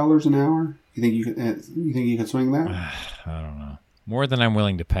 $500 an hour? You think you can swing that? I don't know. More than I'm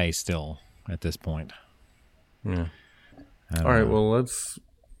willing to pay still at this point. Yeah. All right. Well,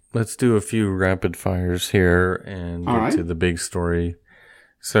 let's do a few rapid fires here and get to the big story.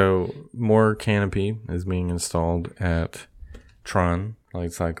 So more canopy is being installed at Tron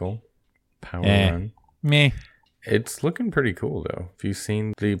Light Cycle Power Run. Meh. It's looking pretty cool though. Have you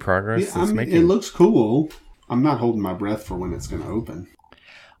seen the progress it's making? It looks cool. I'm not holding my breath for when it's going to open.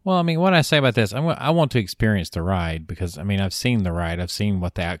 Well, I mean, what I say about this, I want to experience the ride because, I mean, I've seen the ride. I've seen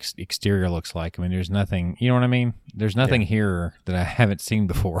what the exterior looks like. I mean, there's nothing, you know what I mean? There's nothing here that I haven't seen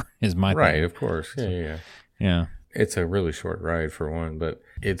before is my thing. Right, of course. Yeah. It's a really short ride for one, but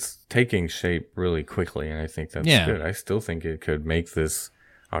it's taking shape really quickly, and I think that's good. I still think it could make this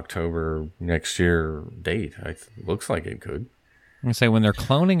October next year date. Looks like it could. I'm going to say, when they're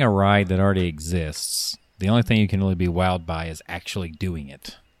cloning a ride that already exists, the only thing you can really be wowed by is actually doing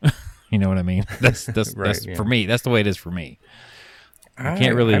it. You know what I mean? That's for me. That's the way it is for me. You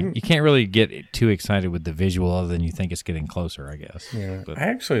can't really get too excited with the visual other than you think it's getting closer, I guess. Yeah. But I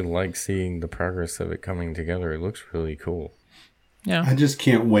actually like seeing the progress of it coming together. It looks really cool. Yeah. I just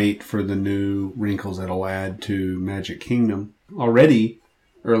can't wait for the new wrinkles it'll add to Magic Kingdom. Already,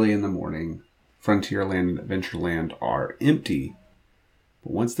 early in the morning, Frontierland and Adventureland are empty.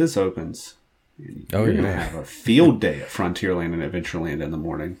 But once this opens, you're going to have a field day at Frontierland and Adventureland in the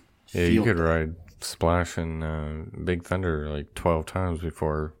morning. Yeah, you could ride Splash and Big Thunder like 12 times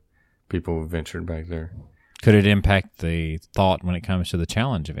before people ventured back there. Could it impact the thought when it comes to the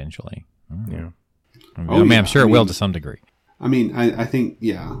challenge eventually? Yeah. I'm sure it will to some degree. I mean, I think,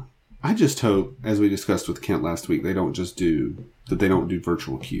 yeah. I just hope, as we discussed with Kent last week, they don't do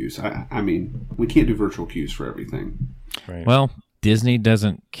virtual queues. I mean, we can't do virtual queues for everything. Right. Well, Disney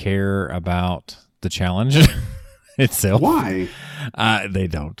doesn't care about the challenge itself. Why? They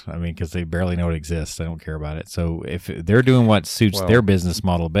don't. I mean, because they barely know it exists. They don't care about it. So if they're doing what suits their business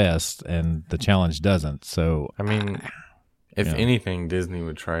model best, and the challenge doesn't, so I mean, if anything, Disney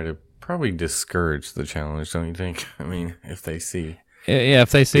would try to probably discourage the challenge, don't you think? I mean, if they see,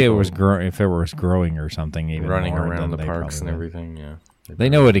 if they see it was growing or something, even running more, around the then parks and everything, they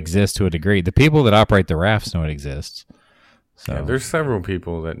know it exists to a degree. The people that operate the rafts know it exists. So there's several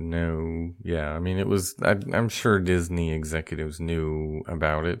people that know. Yeah, I mean, it was. I'm sure Disney executives knew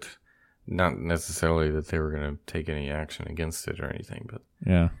about it, not necessarily that they were going to take any action against it or anything. But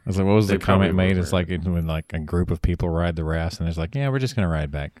yeah, I was like, what was the comment made? It's like when like a group of people ride the rafts, and it's like, yeah, we're just going to ride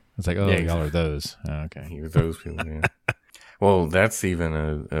back. It's like, y'all are those. Oh, okay, you're those people. Yeah. Well, that's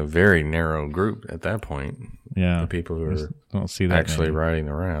even a very narrow group at that point. Yeah, the people who don't see that actually riding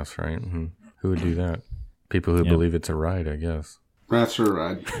the rafts, right? Mm-hmm. Who would do that? People who believe it's a ride, I guess. Rafts are a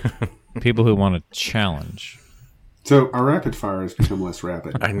ride. People who want a challenge. So our rapid fire has become less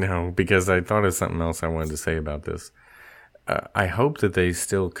rapid. I know, because I thought of something else I wanted to say about this. I hope that they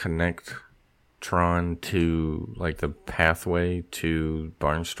still connect Tron to like the pathway to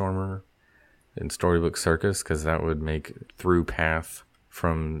Barnstormer and Storybook Circus, because that would make through path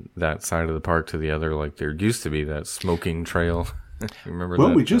from that side of the park to the other. Like there used to be that smoking trail. Remember that?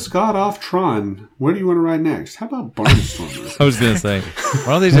 Well, we just got off Tron. Where do you want to ride next? How about Barnstormer? I was going to say,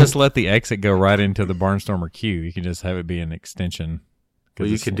 why don't they just let the exit go right into the Barnstormer queue? You can just have it be an extension. Well,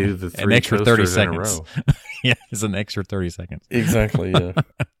 you could do the three an extra 30 seconds. In a row. Yeah, it's an extra 30 seconds. Exactly, yeah.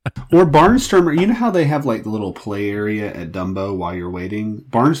 Or Barnstormer. You know how they have like the little play area at Dumbo while you're waiting?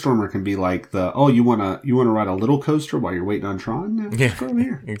 Barnstormer can be like you want to ride a little coaster while you're waiting on Tron? Yeah, go over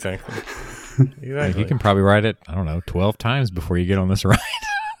here. Exactly. Like you can probably ride it, I don't know, 12 times before you get on this ride.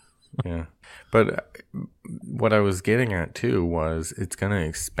 Yeah. But what I was getting at, too, was it's going to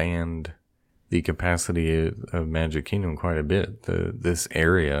expand the capacity of Magic Kingdom quite a bit. This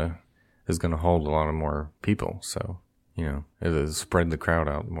area is going to hold a lot of more people. So, it'll spread the crowd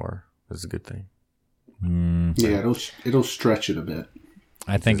out more. That's a good thing. Yeah, it'll stretch it a bit.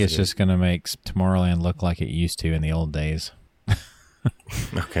 I think it's just going to make Tomorrowland look like it used to in the old days.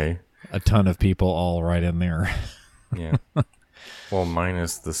 Okay. A ton of people all right in there. Yeah. Well,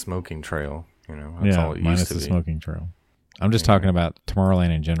 minus the smoking trail. That's all it minus used to the be. smoking trail. I'm just talking about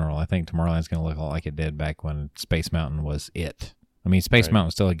Tomorrowland in general. I think Tomorrowland's going to look like it did back when Space Mountain was it. I mean, Space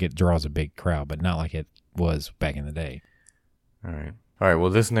Mountain still draws a big crowd, but not like it was back in the day. All right. Well,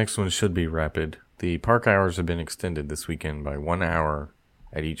 this next one should be rapid. The park hours have been extended this weekend by 1 hour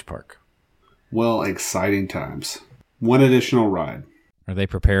at each park. Well, exciting times. One additional ride. Are they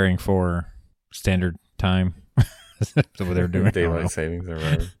preparing for standard time? Is that what they're doing? Daylight savings or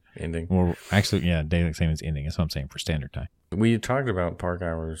ending. Well, actually, yeah, daylight savings ending. That's what I'm saying for standard time. We talked about park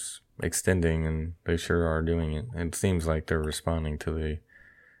hours extending, and they sure are doing it. It seems like they're responding to the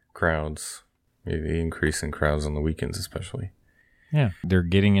crowds, the increase in crowds on the weekends especially. Yeah, they're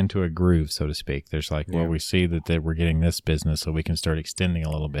getting into a groove, so to speak. There's well, we see that we're getting this business, so we can start extending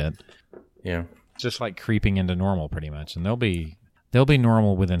a little bit. Yeah. Just like creeping into normal pretty much. And they'll be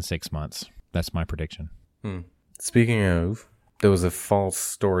normal within 6 months. That's my prediction. Speaking of, there was a false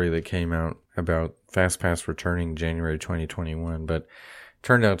story that came out about FastPass returning January 2021, but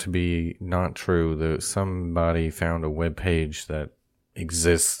turned out to be not true. Somebody found a web page that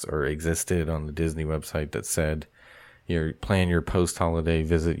existed on the Disney website that said, plan your post-holiday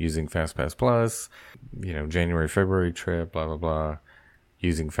visit using FastPass Plus, January, February trip, blah, blah, blah,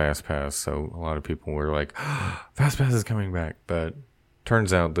 using FastPass. So a lot of people were like, FastPass is coming back. But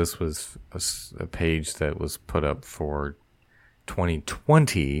turns out this was a page that was put up for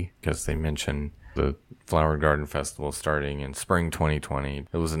 2020 because they mentioned the Flower Garden Festival starting in spring 2020.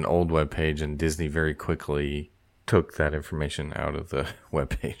 It was an old web page, and Disney very quickly took that information out of the web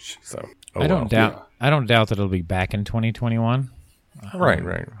page. So I don't doubt that it'll be back in 2021.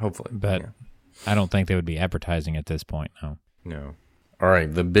 Right. Hopefully. But I don't think they would be advertising at this point. No. All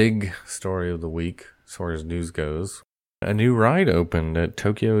right. The big story of the week, as far as news goes, a new ride opened at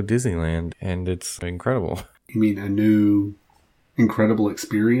Tokyo Disneyland, and it's incredible. You mean a new incredible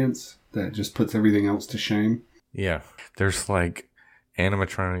experience that just puts everything else to shame? Yeah. There's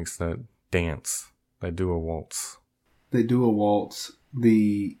animatronics that dance. They do a waltz.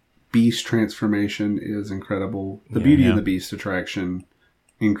 The Beast transformation is incredible. The Beauty and the Beast attraction,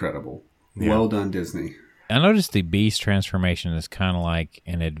 incredible. Yeah. Well done, Disney. I noticed the Beast transformation is kind of like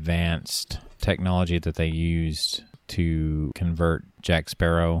an advanced technology that they used to convert Jack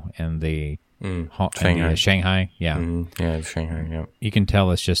Sparrow and the Shanghai. Yeah. Mm-hmm. Yeah, Shanghai, yeah. You can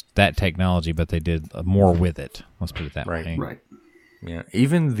tell it's just that technology, but they did more with it. Let's put it that way. Right. Yeah,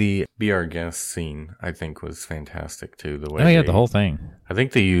 even the Be Our Guest scene, I think, was fantastic, too. The whole thing. I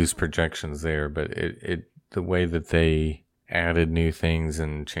think they used projections there, but the way that they added new things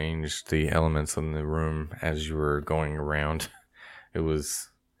and changed the elements in the room as you were going around, it was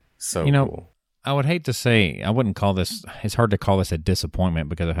so cool. I would hate to say, I wouldn't call this, it's hard to call this a disappointment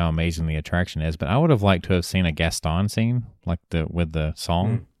because of how amazing the attraction is, but I would have liked to have seen a Gaston scene, with the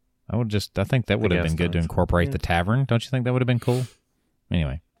song. I think that would have been good to incorporate the tavern. Don't you think that would have been cool?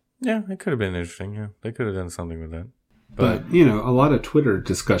 Anyway. Yeah, it could have been interesting. Yeah, they could have done something with that. But a lot of Twitter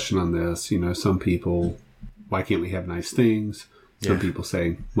discussion on this. Some people, why can't we have nice things? Some people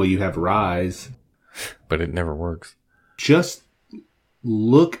saying, well, you have Rise. But it never works. Just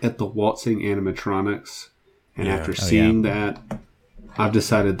look at the waltzing animatronics. And after seeing that, I've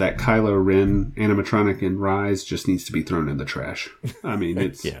decided that Kylo Ren animatronic in Rise just needs to be thrown in the trash. I mean,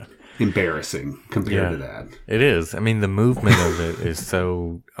 it's... embarrassing compared to that. It is. I mean, the movement of it is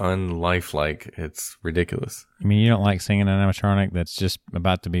so unlifelike. It's ridiculous. I mean, you don't like seeing an animatronic that's just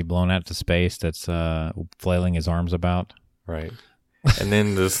about to be blown out to space that's flailing his arms about? Right. And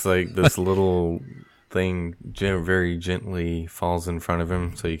then this little thing very gently falls in front of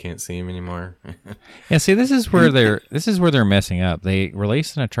him so you can't see him anymore. Yeah, see, this is where they're messing up. They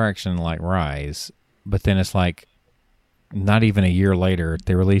release an attraction like Rise, but then it's like not even a year later,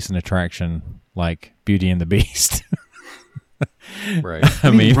 they release an attraction like Beauty and the Beast. Right.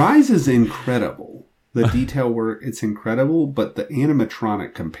 I mean, Rise is incredible. The detail work, it's incredible, but the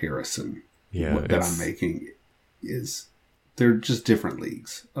animatronic comparison that I'm making is, they're just different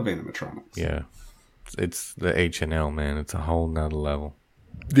leagues of animatronics. Yeah. It's the H&L, man. It's a whole nother level.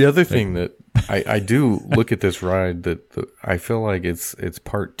 The other thing that I do look at this ride that I feel like it's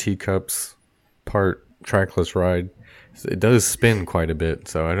part teacups, part trackless ride. It does spin quite a bit,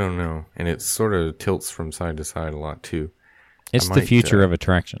 so I don't know. And it sort of tilts from side to side a lot, too. It's the future of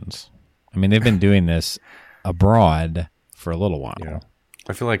attractions. I mean, they've been doing this abroad for a little while. Yeah.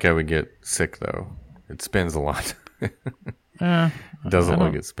 I feel like I would get sick, though. It spins a lot. It doesn't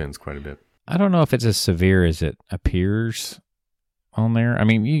look it spins quite a bit. I don't know if it's as severe as it appears. on there. I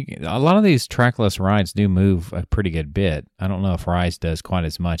mean, a lot of these trackless rides do move a pretty good bit. I don't know if Rise does quite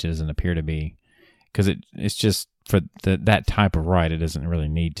as much. It doesn't appear to be, because it's just for that type of ride, it doesn't really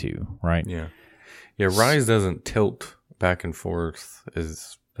need to, right? Yeah. Yeah, Rise doesn't tilt back and forth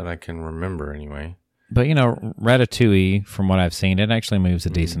as that I can remember anyway. But, Ratatouille, from what I've seen, it actually moves a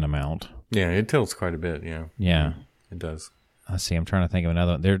decent amount. Yeah, it tilts quite a bit, yeah. Yeah. It does. Let's see, I'm trying to think of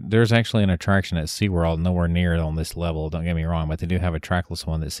another one. There's actually an attraction at SeaWorld, nowhere near on this level, don't get me wrong, but they do have a trackless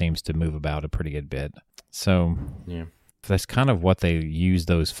one that seems to move about a pretty good bit. So, yeah. That's kind of what they use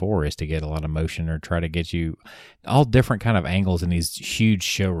those for, is to get a lot of motion or try to get you all different kind of angles in these huge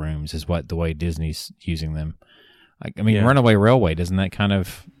showrooms is the way Disney's using them. Runaway Railway, doesn't that kind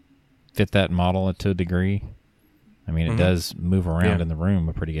of fit that model to a degree? I mean, it does move around in the room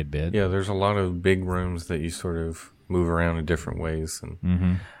a pretty good bit. Yeah, there's a lot of big rooms that you sort of move around in different ways.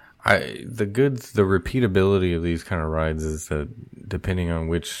 And the repeatability of these kind of rides is that depending on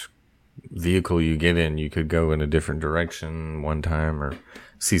which vehicle you get in, you could go in a different direction one time or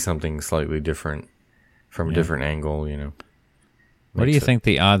see something slightly different from a different angle, What do you think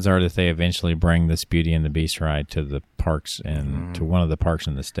the odds are that they eventually bring this Beauty and the Beast ride to the parks and to one of the parks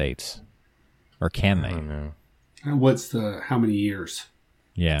in the States? Or can they? I don't know. How many years?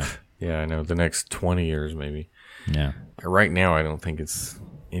 Yeah. Yeah, I know. The next 20 years, maybe. Yeah. Right now, I don't think it's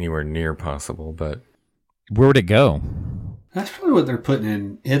anywhere near possible, but... Where would it go? That's probably what they're putting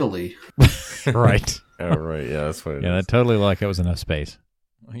in Italy. Right. Oh, right. Yeah, that's what it is. Yeah, that totally it was enough space.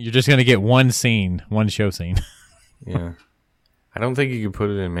 You're just going to get one show scene. Yeah. I don't think you could put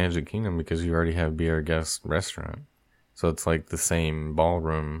it in Magic Kingdom because you already have Be Our Guest restaurant. So it's like the same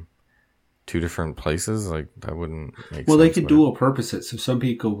ballroom, two different places. Like, that wouldn't make sense. Well, they could dual purpose it. So some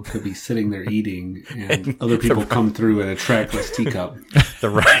people could be sitting there eating and other people come through in a trackless teacup.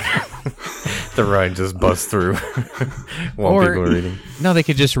 The ride just busts through while people are eating. No, they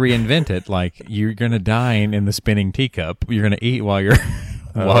could just reinvent it. Like, you're going to dine in the spinning teacup. You're going to eat while you're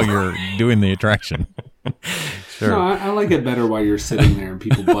doing the attraction. Sure. No, I like it better while you're sitting there and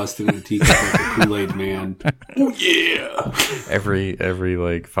people busting in a teacup like a Kool-Aid man. Oh, yeah.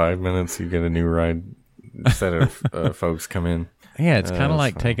 Every 5 minutes, you get a new ride set of folks come in. Yeah, it's kind of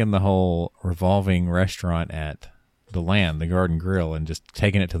like taking the whole revolving restaurant at the Garden Grill, and just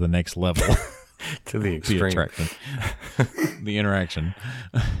taking it to the next level. To the extreme. The interaction.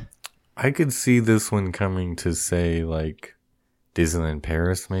 I could see this one coming to, say, like Disneyland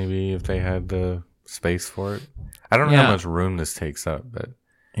Paris, maybe, if they had the space for it. I don't know how much room this takes up, but...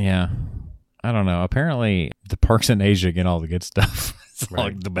 Yeah. I don't know. Apparently, the parks in Asia get all the good stuff. It's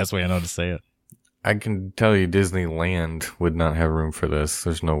like the best way I know to say it. I can tell you Disneyland would not have room for this.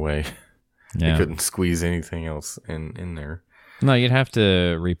 There's no way. Yeah. They couldn't squeeze anything else in there. No, you'd have to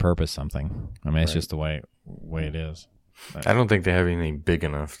repurpose something. I mean, it's just the way it is. But I don't think they have anything big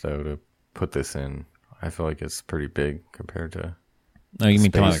enough, though, to put this in. I feel like it's pretty big compared to... No, you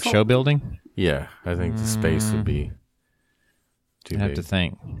mean like show building? Yeah, I think the space would be too big. I have to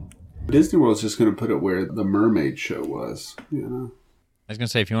think. Disney World's just going to put it where the Mermaid show was, I was going to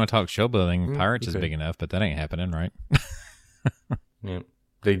say, if you want to talk show building, Pirates is big enough, but that ain't happening, right? Yeah.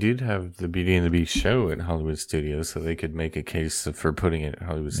 They did have the Beauty and the Beast show at Hollywood Studios, so they could make a case for putting it at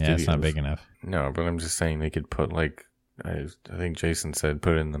Hollywood Studios. Yeah, it's not big enough. No, but I'm just saying they could put, like, I think Jason said,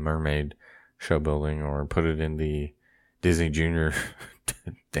 put it in the Mermaid show building or put it in the Disney Junior.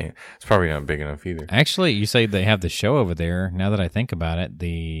 Damn, it's probably not big enough either. Actually, you say they have the show over there. Now that I think about it,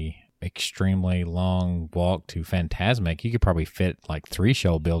 the extremely long walk to Fantasmic, you could probably fit like 3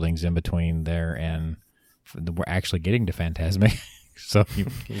 show buildings in between there, and we're actually getting to Fantasmic. So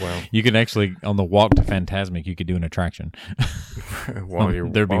you could actually, on the walk to Fantasmic, you could do an attraction. while you're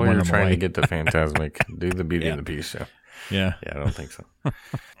trying to get to Fantasmic, do the Beauty and the Beast show. Yeah. Yeah, I don't think so.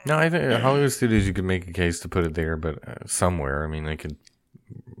 No, I think Hollywood Studios, you could make a case to put it there, but somewhere. I mean,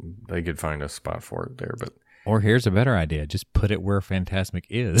 they could find a spot for it there, but... Or here's a better idea. Just put it where Fantasmic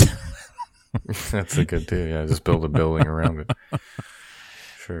is. That's a good too. Yeah, just build a building around it.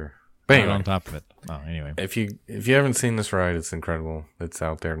 Sure. But anyway, on top of it. Oh, anyway. If you haven't seen this ride, it's incredible. It's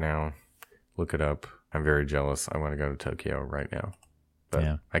out there now. Look it up. I'm very jealous. I want to go to Tokyo right now.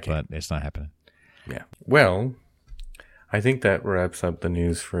 But I can't. But it's not happening. Yeah. Well, I think that wraps up the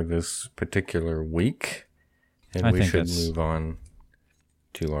news for this particular week. And we should move on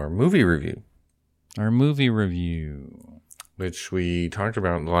to our movie review. Our movie review. Which we talked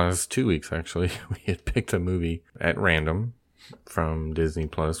about in the last 2 weeks, actually. We had picked a movie at random from Disney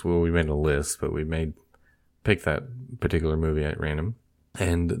Plus. Well, we made a list, but we picked that particular movie at random.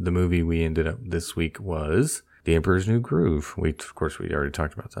 And the movie we ended up this week was The Emperor's New Groove. Of course, we already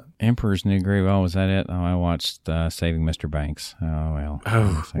talked about that. Emperor's New Groove. Oh, was that it? Oh, I watched Saving Mr. Banks. Oh, well.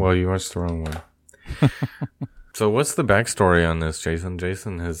 Oh, well, you watched the wrong one. So what's the backstory on this, Jason?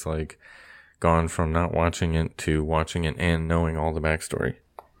 Jason has, like, gone from not watching it to watching it and knowing all the backstory.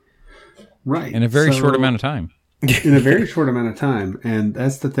 Right. In a very short amount of time. In a very short amount of time. And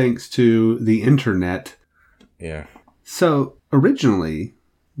that's thanks to the internet. Yeah. So originally,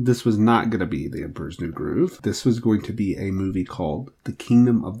 this was not going to be The Emperor's New Groove. This was going to be a movie called The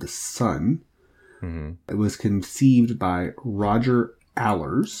Kingdom of the Sun. Mm-hmm. It was conceived by Roger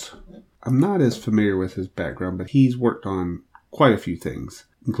Allers. I'm not as familiar with his background, but he's worked on quite a few things,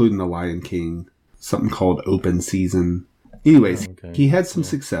 including The Lion King, something called Open Season. Anyways, he had some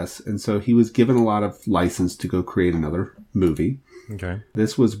success, and so he was given a lot of license to go create another movie. Okay.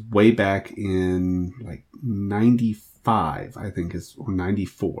 This was way back in like 95, I think, or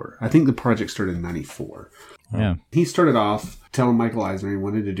 94. I think the project started in 94. Yeah. He started off telling Michael Eisner he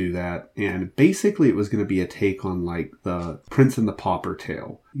wanted to do that, and basically it was going to be a take on like the Prince and the Pauper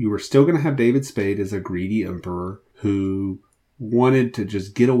tale. You were still going to have David Spade as a greedy emperor who wanted to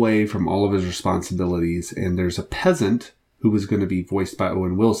just get away from all of his responsibilities, and there's a peasant who was going to be voiced by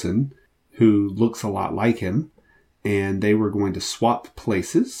Owen Wilson, who looks a lot like him, and they were going to swap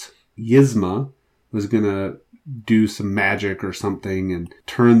places. Yzma was going to do some magic or something and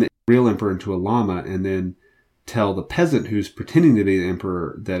turn the real emperor into a llama, and then tell the peasant who's pretending to be the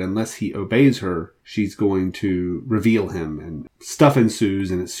emperor that unless he obeys her, she's going to reveal him, and stuff ensues,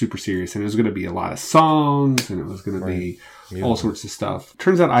 and it's super serious, and it was going to be a lot of songs, and it was going to be all sorts of stuff.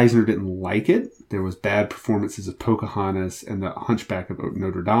 Turns out Eisner didn't like it. There was bad performances of Pocahontas and the Hunchback of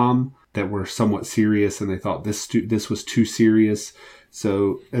Notre Dame that were somewhat serious, and they thought this was too serious.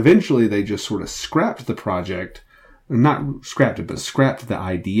 So eventually they just sort of scrapped the project. Not scrapped it, but scrapped the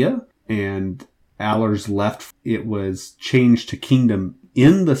idea, and Allers left. It was changed to Kingdom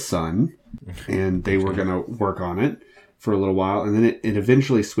in the Sun, and they were going to work on it for a little while, and then it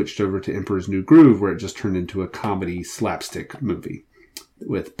eventually switched over to Emperor's New Groove, where it just turned into a comedy slapstick movie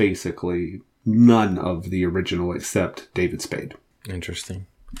with basically none of the original except David Spade. Interesting.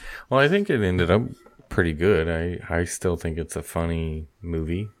 Well, I think it ended up pretty good. I still think it's a funny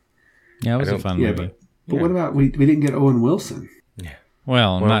movie. Yeah, it was a fun movie. But what about, we didn't get Owen Wilson? Yeah.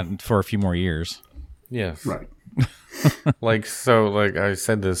 Well, not for a few more years. Yes. Right. Like I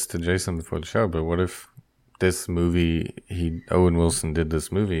said this to Jason before the show, but what if this movie, Owen Wilson did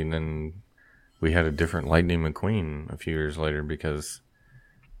this movie, and then we had a different Lightning McQueen a few years later because,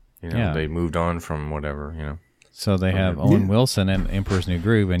 they moved on from whatever, So they have Owen Wilson in Emperor's New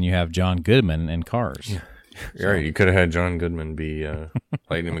Groove, and you have John Goodman in Cars. Yeah. You're right. You could have had John Goodman be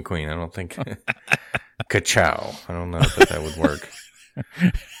Lightning McQueen. I don't think... Ka-chow. I don't know if that would work.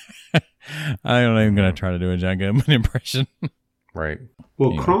 I'm not even going to try to do a John Goodman impression. Right.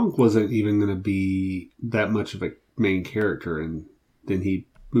 Well, Kronk wasn't even going to be that much of a main character, and then he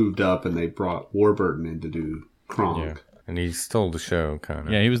moved up, and they brought Warburton in to do Kronk. Yeah. And he stole the show, kind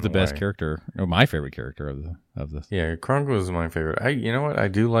of. Yeah, he was the best character, or my favorite character of the. Yeah, Kronk was my favorite. You know what? I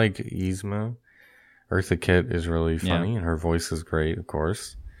do like Yzma. Eartha Kitt is really funny, and her voice is great, of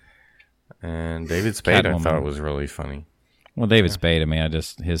course. And David Spade, I thought was really funny. Well, David Spade, I mean,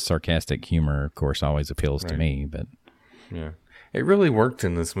 his sarcastic humor, of course, always appeals to me. But yeah, it really worked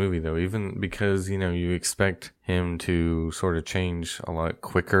in this movie, though, even because you expect him to sort of change a lot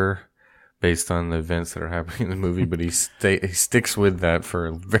quicker based on the events that are happening in the movie, but he sticks with that for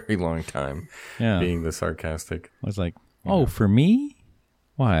a very long time. Yeah, being the sarcastic. I was like, for me?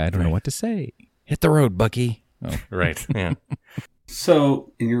 Why? I don't know what to say. Hit the road, Bucky. Oh. Right. Yeah.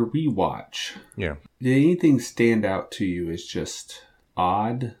 So, in your rewatch, did anything stand out to you as just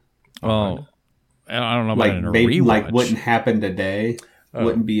odd? Well, I don't know about in a rewatch. Like wouldn't happen today,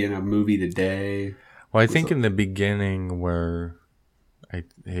 wouldn't be in a movie today. Well, I think in the beginning where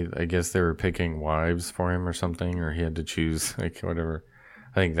I guess they were picking wives for him or something, or he had to choose whatever.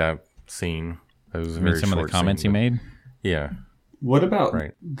 I think that scene. That was very some of the comments he made. Yeah. What about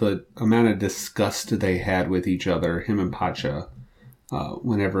the amount of disgust they had with each other, him and Pacha?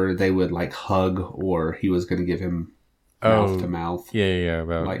 Whenever they would hug, or he was going to give him mouth to mouth. Yeah.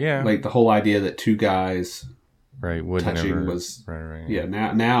 Like the whole idea that two guys would touching never, was right. Yeah.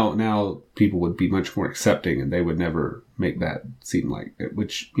 Now people would be much more accepting, and they would never make that seem like it,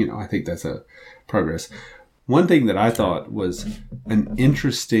 which I think that's a progress. One thing that I thought was an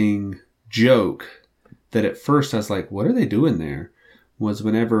interesting joke that at first I was like, what are they doing there? Was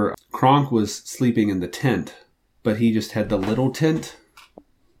whenever Kronk was sleeping in the tent, but he just had the little tent.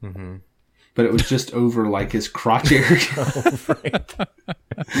 Mm-hmm. but it was just over like his crotch area. Oh, right.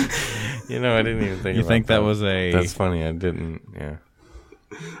 I didn't even think. You about think that was a? That's funny. I didn't. Yeah.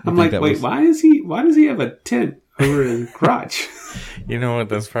 I'm like, wait, why does he have a tent over his crotch? You know what?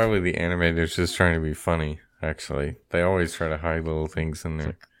 That's probably the animators just trying to be funny. Actually, they always try to hide little things in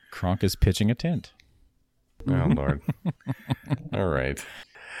there. Kronk is pitching a tent. Oh Lord! All right.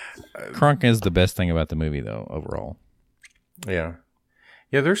 Kronk is the best thing about the movie, though. Overall. Yeah.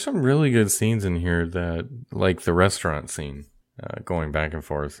 Yeah. There's some really good scenes in here that, like the restaurant scene, going back and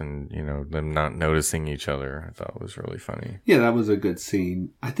forth, and them not noticing each other. I thought was really funny. Yeah, that was a good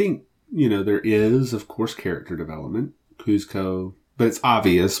scene. I think there is, of course, character development. Kuzco, but it's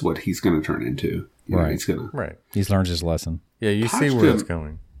obvious what he's going to turn into. Right. He's learned his lesson. Yeah, you see where it's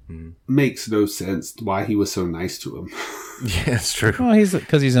going. Makes no sense why he was so nice to him. Yeah, it's true. Well,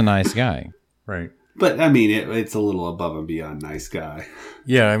 because he's a nice guy. Right. But, I mean, it's a little above and beyond nice guy.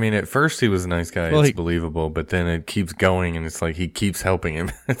 Yeah, I mean, at first he was a nice guy. Well, it's believable, but then it keeps going, and it's like he keeps helping him.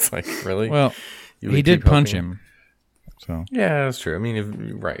 It's like, really? Well, he did punch him. So yeah, that's true. I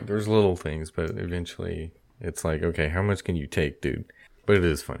mean, right, there's little things, but eventually it's like, okay, how much can you take, dude? But it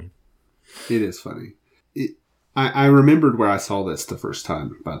is funny. It is funny. I remembered where I saw this the first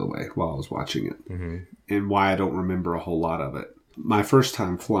time, by the way, while I was watching it, and why I don't remember a whole lot of it. My first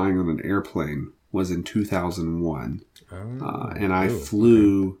time flying on an airplane was in 2001, and I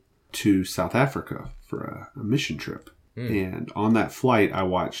flew to South Africa for a mission trip. And on that flight, I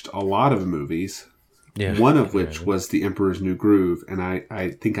watched a lot of movies, one of which was The Emperor's New Groove, and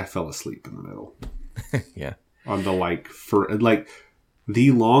I think I fell asleep in the middle. Yeah. On the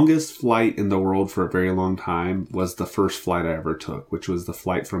longest flight in the world for a very long time was the first flight I ever took, which was the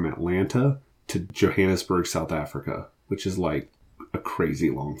flight from Atlanta to Johannesburg, South Africa, which is like a crazy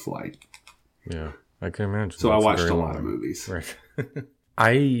long flight. Yeah, I can imagine. So I watched a lot of movies. Right.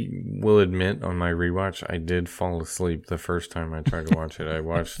 I will admit on my rewatch, I did fall asleep the first time I tried to watch it. I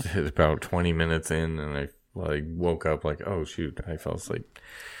watched it about 20 minutes in, and I woke up like, oh shoot, I fell asleep.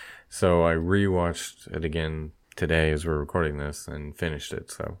 So I rewatched it again today as we're recording this and finished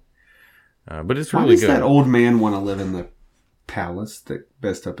it. So, but it's really good. Why does that old man want to live in the palace that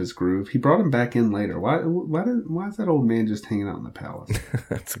messed up his groove? He brought him back in later. Why is that old man just hanging out in the palace?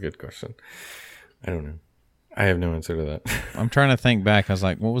 That's a good question. I don't know. I have no answer to that. I'm trying to think back. I was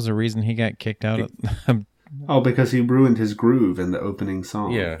like, what was the reason he got kicked out? Because he ruined his groove in the opening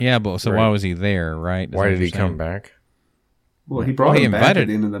song. Yeah, but so why was he there, right? Why did he come back? Well, he brought him back at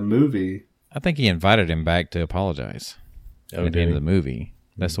the end of the movie. I think he invited him back to apologize at the end of the movie.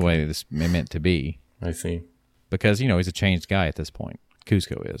 That's the way this meant to be. I see. Because, he's a changed guy at this point.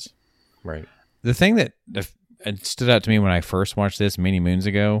 Kuzco is. Right. The thing that stood out to me when I first watched this many moons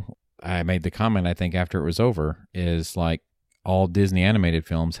ago, I made the comment, I think, after it was over, is like all Disney animated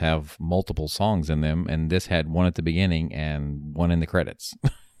films have multiple songs in them, and this had one at the beginning and one in the credits.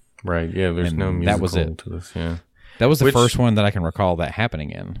 Right, yeah, there's no musical to this, yeah. That was the first one that I can recall that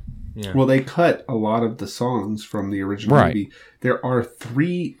happening in. Yeah. Well, they cut a lot of the songs from the original movie. There are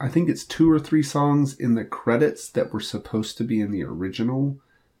 3, I think it's 2 or 3 songs in the credits that were supposed to be in the original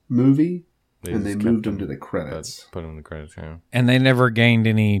movie, and they moved them to the credits. Put them in the credits, yeah. And they never gained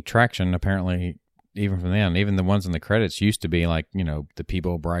any traction, apparently, even from then. Even the ones in the credits used to be like, the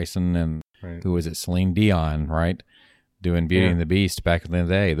Peebo Bryson and who was it, Celine Dion, right? Doing Beauty and the Beast back in the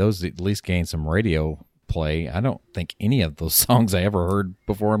day. Those at least gained some radio play. I don't think any of those songs I ever heard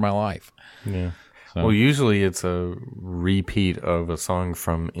before in my life. Yeah. So. Well, usually it's a repeat of a song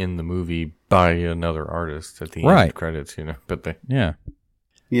from in the movie by another artist at the end credits, but they... Yeah,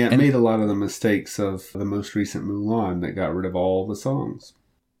 it made a lot of the mistakes of the most recent Mulan that got rid of all the songs.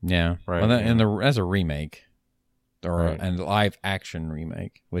 Yeah. Right. Well, as a remake, or a live action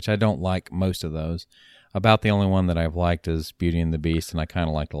remake, which I don't like most of those. About the only one that I've liked is Beauty and the Beast, and I kind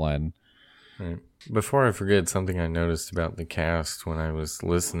of liked Aladdin. Right. Before I forget, something I noticed about the cast when I was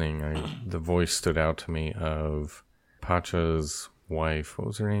listening, the voice stood out to me of Pacha's wife. What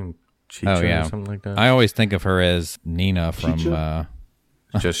was her name? Chicha or something like that? I always think of her as Nina from...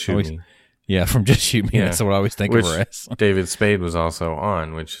 Just Shoot Me. Yeah, from Just Shoot Me. Yeah. That's what I always think of her as. David Spade was also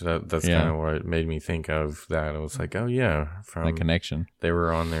on, which that's kind of what it made me think of that. I was like, oh yeah. From that connection. They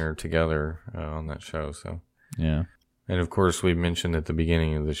were on there together on that show. So yeah. And of course, we mentioned at the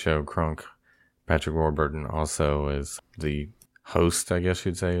beginning of the show, Patrick Warburton also is the host, I guess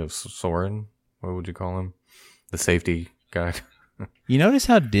you'd say, of Soarin'. What would you call him? The safety guy. You notice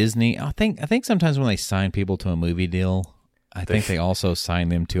how Disney, I think sometimes when they sign people to a movie deal, I think they also sign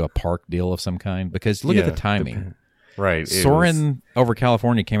them to a park deal of some kind, because look at the timing. Right. Soarin' over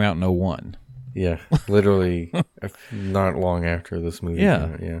California came out in 2001. Yeah, literally not long after this movie.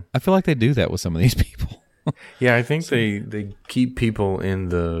 Yeah. Yeah. I feel like they do that with some of these people. Yeah, I think they keep people in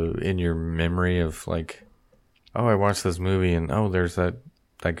your memory of like, oh, I watched this movie and oh, there's that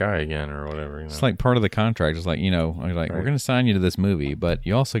guy again or whatever. You know? It's like part of the contract. It's like, we're Right. going to sign you to this movie, but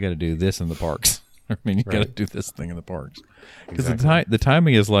you also got to do this in the parks. I mean, you got to Right. do this thing in the parks. Because Exactly. the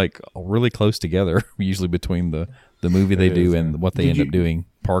timing is like really close together, usually between the movie they do and what they end up doing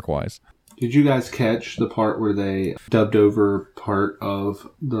park-wise. Did you guys catch the part where they dubbed over part of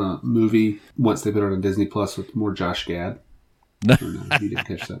the movie once they put it on Disney Plus with more Josh Gad? No. Or no, you didn't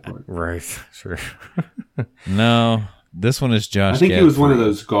catch that part. Right, sure. No, this one is Josh I think Gad he was one of free.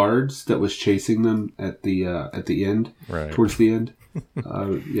 those guards that was chasing them at the end, Right. towards the end.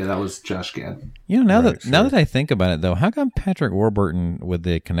 Yeah, that was Josh Gad. Now Right, now sure. that I think about it, though, how come Patrick Warburton, with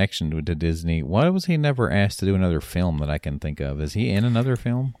the connection to Disney, why was he never asked to do another film that I can think of? Is he in another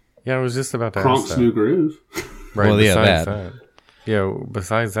film? Yeah, I was just about to ask Kronk's that. New Groove. Right, Well, yeah, besides that. Yeah,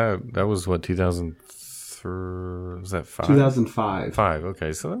 besides that was what, 2003? Was that 5? 2005. 5,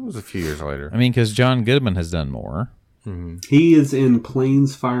 okay, so that was a few years later. I mean, because John Goodman has done more. He is in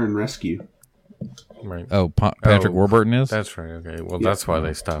Planes, Fire, and Rescue. Right. Oh, Patrick Warburton is? That's right, okay. Well, that's why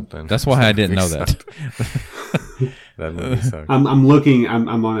they stopped then. That's why I didn't know that. That movie sucked. I'm looking.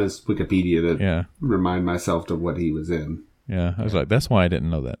 I'm on his Wikipedia to Yeah. remind myself of what he was in. Yeah. I was like, that's why I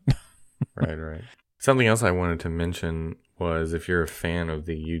didn't know that. Right. Something else I wanted to mention was if you're a fan of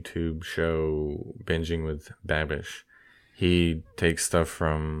the YouTube show Binging with Babish, he takes stuff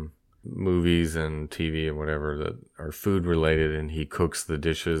from movies and TV and whatever that are food related, and he cooks the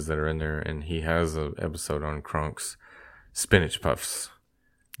dishes that are in there, and he has an episode on Kronk's spinach puffs.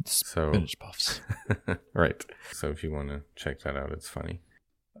 Spinach puffs. Right. So if you want to check that out, it's funny.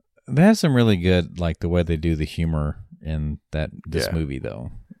 They have some really good, like the way they do the humor in this Yeah. movie, though.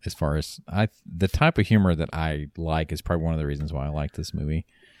 As far as the type of humor that I like is probably one of the reasons why I like this movie.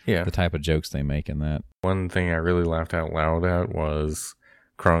 Yeah. The type of jokes they make in that. One thing I really laughed out loud at was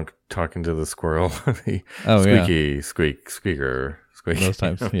Kronk talking to the squirrel. The squeaky, squeaker, squeak. Those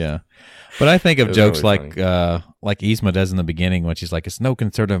types, yeah. But I think It of was jokes really like Yzma does in the beginning when she's like, "It's no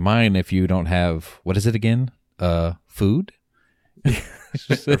concern of mine if you don't have what is it again? Food."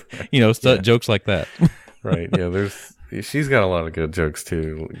 Jokes like that. Right. Yeah. She's got a lot of good jokes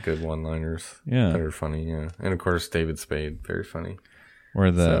too. Good one-liners. Yeah. That are funny. Yeah. And of course, David Spade, very funny.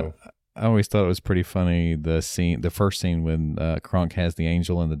 I always thought it was pretty funny the first scene when Kronk has the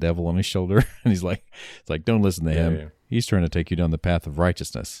angel and the devil on his shoulder, and it's like, don't listen to him. Yeah. He's trying to take you down the path of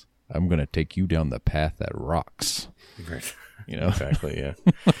righteousness. I'm going to take you down the path that rocks. Right. Exactly. Yeah.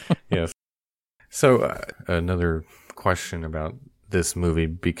 Yes. So another question about this movie,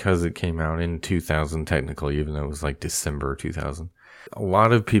 because it came out in 2000 technically, even though it was like December 2000. A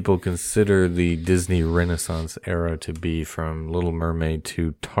lot of people consider the Disney Renaissance era to be from Little Mermaid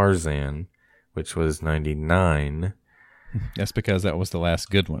to Tarzan, which was 99. That's because that was the last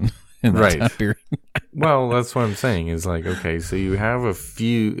good one in that Right. time period. Well, that's what I'm saying is like, okay, so you have a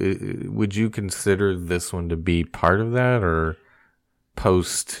few, would you consider this one to be part of that or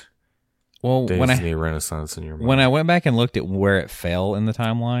post Well, Disney Renaissance in your mind? when I went back and looked at where it fell in the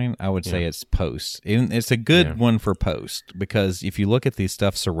timeline, I would say it's post. It's a good one for post because if you look at the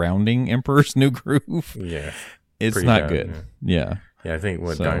stuff surrounding Emperor's New Groove, Yeah. it's Pretty not bad, good. Yeah. Yeah, I think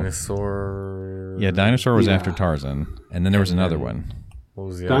Dinosaur. Yeah, Dinosaur was Yeah. after Tarzan, and then there was another one. What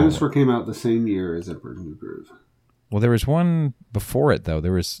was the other Dinosaur came out the same year as Emperor's New Groove. Well, there was one before it though.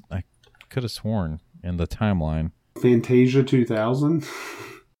 I could have sworn in the timeline. Fantasia 2000.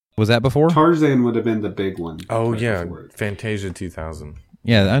 Was that before? Tarzan would have been the big one. Oh, right yeah. before it. Fantasia 2000.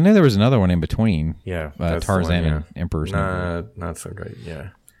 Yeah, I knew there was another one in between. Yeah. that's the Tarzan one, and Emperor's New Groove. Not so great. Yeah.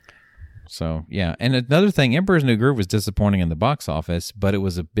 So, yeah. And another thing, Emperor's New Groove was disappointing in the box office, but it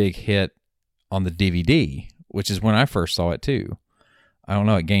was a big hit on the DVD, which is when I first saw it too. I don't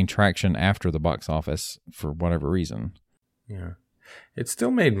know, it gained traction after the box office for whatever reason. Yeah. It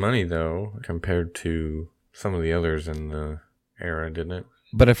still made money, though, compared to some of the others in the era, didn't it?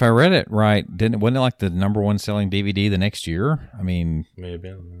 But if I read it right, wasn't it like the number one selling DVD the next year? I mean, Maybe.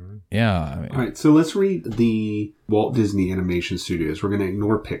 I don't know. yeah. I mean, All right, so let's read the Walt Disney Animation Studios. We're going to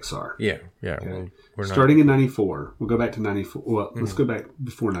ignore Pixar. Yeah. Yeah. Okay. Well, we're not. Starting in 94. We'll go back to 94. Well, let's go back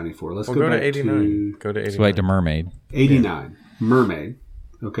before 94. Let's We'll go go back to 89. to Go to 89. let's go back to Mermaid. 89. Mermaid.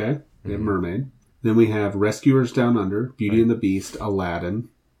 Okay. We have Mermaid. Then we have Rescuers Down Under, Beauty and the Beast, Aladdin.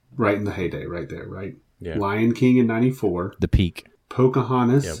 Right in the heyday, right there, right? Yeah. Lion King in 94. The Peak.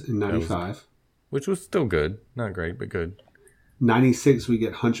 Pocahontas Yep, in that was- 95. Which was still good. Not great, but good. 96, we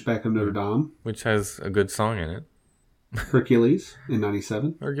get Hunchback of Notre Dame. Which has a good song in it. Hercules in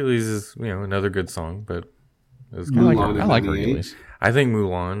 97. Hercules is, another good song, but it was Mulan I like Hercules. I think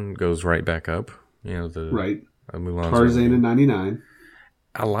Mulan goes right back up. Right. Mulan's Tarzan really, in 99.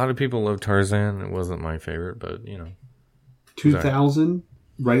 a lot of people love Tarzan. It wasn't my favorite, but 2000,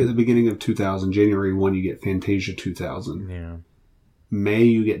 right at the beginning of 2000, January 1, you get Fantasia 2000. Yeah. May,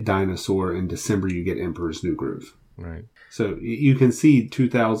 you get Dinosaur. In December, you get Emperor's New Groove. Right. So you can see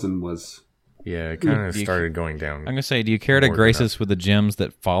 2000 was... Yeah, it kind of started going down. I'm going to say, do you care to grace us with the gems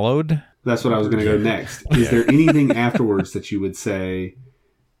that followed? That's what I was going to go next. Is there anything afterwards that you would say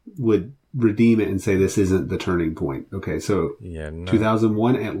would redeem it and say this isn't the turning point? Okay, so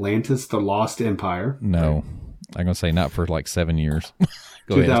 2001, Atlantis, The Lost Empire. No. I'm going to say not for like 7 years.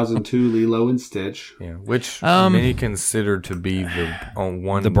 2002, Lilo and Stitch. Yeah, which many consider to be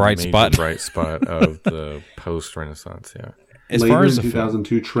the bright spot of the post-Renaissance, yeah. As Later far as in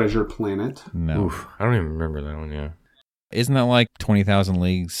 2002, Treasure Planet. No. Oof, I don't even remember that one, yeah. Isn't that like 20,000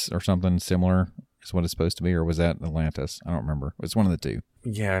 Leagues or something similar is what it's supposed to be? Or was that Atlantis? I don't remember. It's one of the two.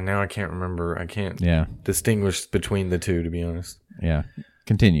 Yeah, now I can't remember. I can't distinguish between the two, to be honest. Yeah.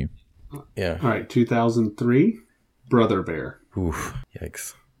 Continue. Yeah. All right, 2003, Brother Bear. Oof,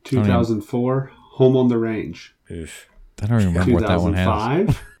 yikes. 2004, Home on the Range. Oof. I don't even remember what that one has.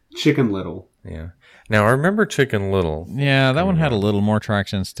 2005, Chicken Little. Yeah. Now, I remember Chicken Little. Yeah, that one had a little more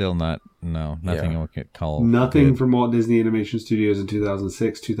traction. Still nothing I could call Nothing good. from Walt Disney Animation Studios in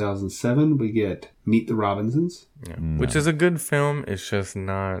 2006. 2007, we get Meet the Robinsons. Yeah. No. Which is a good film. It's just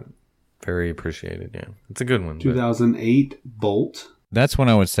not very appreciated, yeah. It's a good one. 2008, Bolt. That's when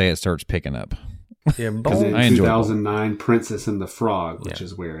I would say it starts picking up. Yeah, Bolt. And then 2009, Princess and the Frog, which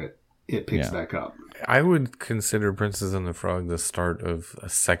is where it picks back up. I would consider Princess and the Frog the start of a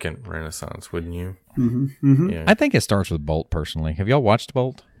second Renaissance, wouldn't you? Mm-hmm. Mm-hmm. Yeah. I think it starts with Bolt, personally. Have y'all watched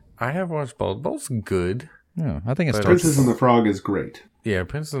Bolt? I have watched Bolt. Bolt's good. Yeah, I think it starts. Princess and the Frog is great. Yeah,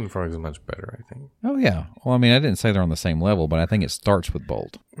 Princess and the Frog is much better, I think. Oh, yeah. Well, I mean, I didn't say they're on the same level, but I think it starts with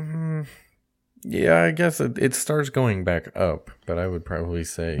Bolt. Yeah, I guess it starts going back up, but I would probably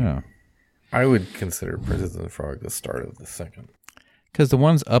say I would consider Princess and the Frog the start of the second. Because the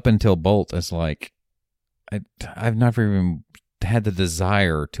ones up until Bolt is like, I've never even had the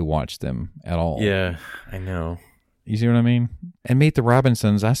desire to watch them at all. Yeah, I know. You see what I mean? And Meet the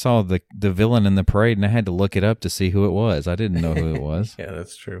Robinsons, I saw the villain in the parade, and I had to look it up to see who it was. I didn't know who it was. Yeah,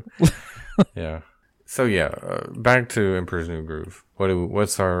 that's true. Yeah. So back to Emperor's New Groove.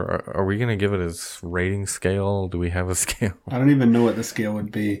 What's are we going to give it a rating scale? Do we have a scale? I don't even know what the scale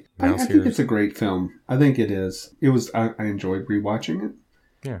would be. I think it's a great film. I think it is. I enjoyed rewatching it.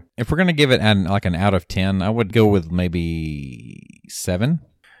 Yeah. If we're going to give it an out of 10, I would go with maybe 7.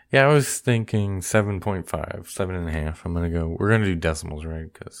 Yeah, I was thinking 7.5, 7.5. We're going to do decimals,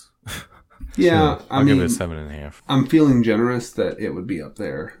 right? Because I'll give it 7.5. I'm feeling generous that it would be up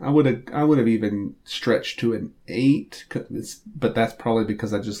there. I would have even stretched to an 8, but that's probably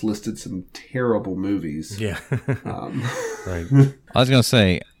because I just listed some terrible movies. Yeah. Right. I was going to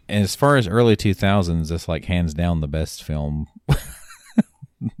say, as far as early 2000s, it's like hands down the best film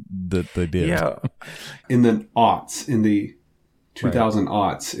that they did. Yeah. In the aughts, in the 2000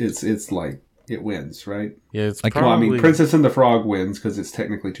 aughts, it's like it wins, right? Yeah, it's like, probably... Princess and the Frog wins because it's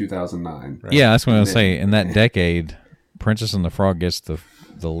technically 2009. Right? Yeah, that's what I was saying. In that decade, Princess and the Frog gets the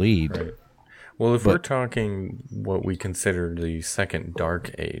lead. Right. Well, if we're talking what we consider the second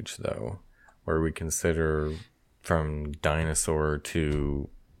dark age, though, where we consider from Dinosaur to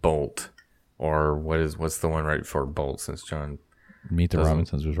Bolt, or what's the one right before Bolt, since John... Meet the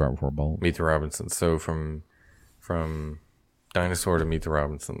Robinsons was right before Bolt. Meet the Robinsons. So from Dinosaur to Meet the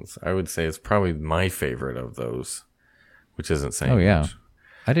Robinsons, I would say it's probably my favorite of those, which isn't saying much.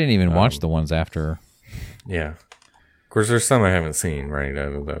 I didn't even watch the ones after. Yeah. Of course, there's some I haven't seen, right,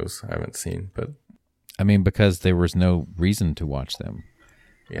 out of those I haven't seen. But I mean, because there was no reason to watch them.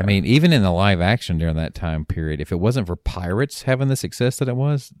 Yeah. I mean, even in the live action during that time period, if it wasn't for Pirates having the success that it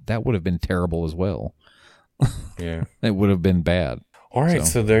was, that would have been terrible as well. Yeah. It would have been bad. All right,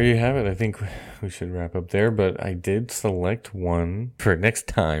 so there you have it. I think we should wrap up there, but I did select one for next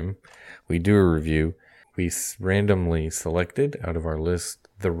time we do a review. We randomly selected out of our list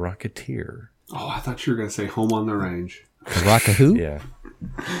The Rocketeer. Oh, I thought you were going to say Home on the Range. The Rock-a-who? Yeah,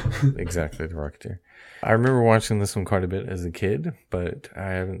 exactly, The Rocketeer. I remember watching this one quite a bit as a kid, but I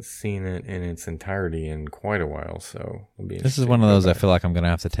haven't seen it in its entirety in quite a while, so it'll be this is one of those I feel like I'm going to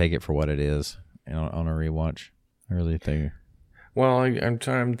have to take it for what it is on a rewatch. I really think. Well,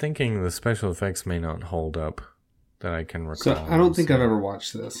 I'm thinking the special effects may not hold up that I can recall. So I don't think I've ever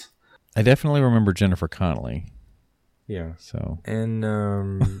watched this. I definitely remember Jennifer Connelly. Yeah. So and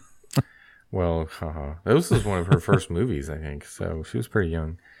Well, haha. This was one of her first movies, I think. So she was pretty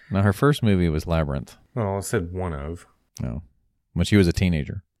young. No, her first movie was Labyrinth. Well, I said one of. No, when she was a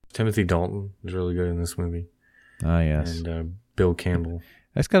teenager. Timothy Dalton is really good in this movie. Ah, yes. And Bill Campbell.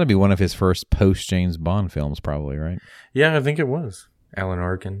 That's got to be one of his first post-James Bond films, probably, right? Yeah, I think it was. Alan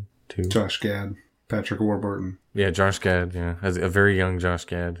Arkin, too. Josh Gad, Patrick Warburton. Yeah, Josh Gad, yeah. As a very young Josh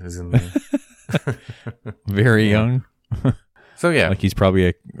Gad is in there. Very young. So, yeah. Like he's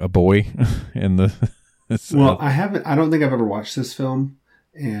probably a boy in the... Well, I don't think I've ever watched this film,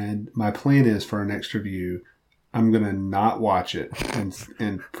 and my plan is for our next review, I'm going to not watch it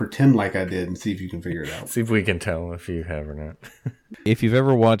and pretend like I did and see if you can figure it out. See if we can tell if you have or not. If you've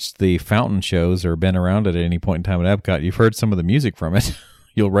ever watched the fountain shows or been around it at any point in time at Epcot, you've heard some of the music from it.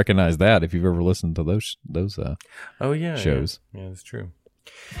 You'll recognize that if you've ever listened to those shows. Yeah, that's true.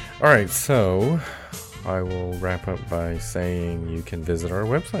 All right, so I will wrap up by saying you can visit our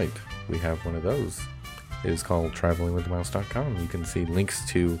website. We have one of those. It is called travelingwiththemouse.com. You can see links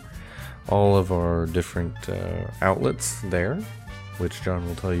to all of our different outlets there, which John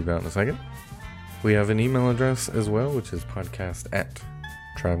will tell you about in a second. We have an email address as well, which is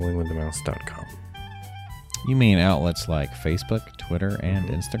podcast@travelingwiththemouse.com. You mean outlets like Facebook, Twitter, and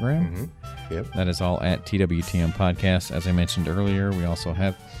Instagram? Mm-hmm. Yep. That is all at TWTM Podcast. As I mentioned earlier, we also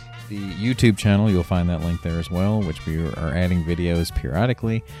have the YouTube channel. You'll find that link there as well, which we are adding videos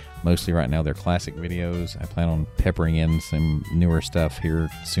periodically. Mostly right now they're classic videos. I plan on peppering in some newer stuff here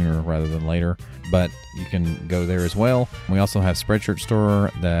sooner rather than later, but you can go there as well. We also have Spreadshirt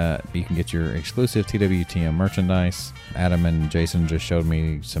store that you can get your exclusive TWTM merchandise. Adam and Jason just showed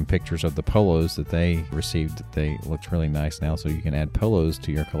me some pictures of the polos that they received. They looked really nice now, so you can add polos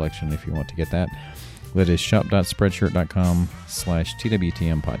to your collection if you want to get that. That is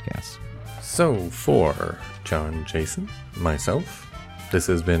shop.spreadshirt.com/TWTM podcast. So for John, Jason, myself, this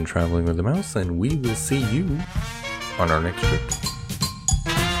has been Traveling with the Mouse, and we will see you on our next trip.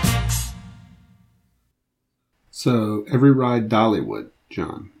 So, every ride Dollywood,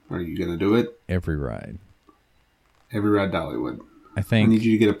 John. Are you going to do it? Every ride. Every ride Dollywood. I think. I need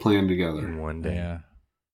you to get a plan together. In one day. Yeah.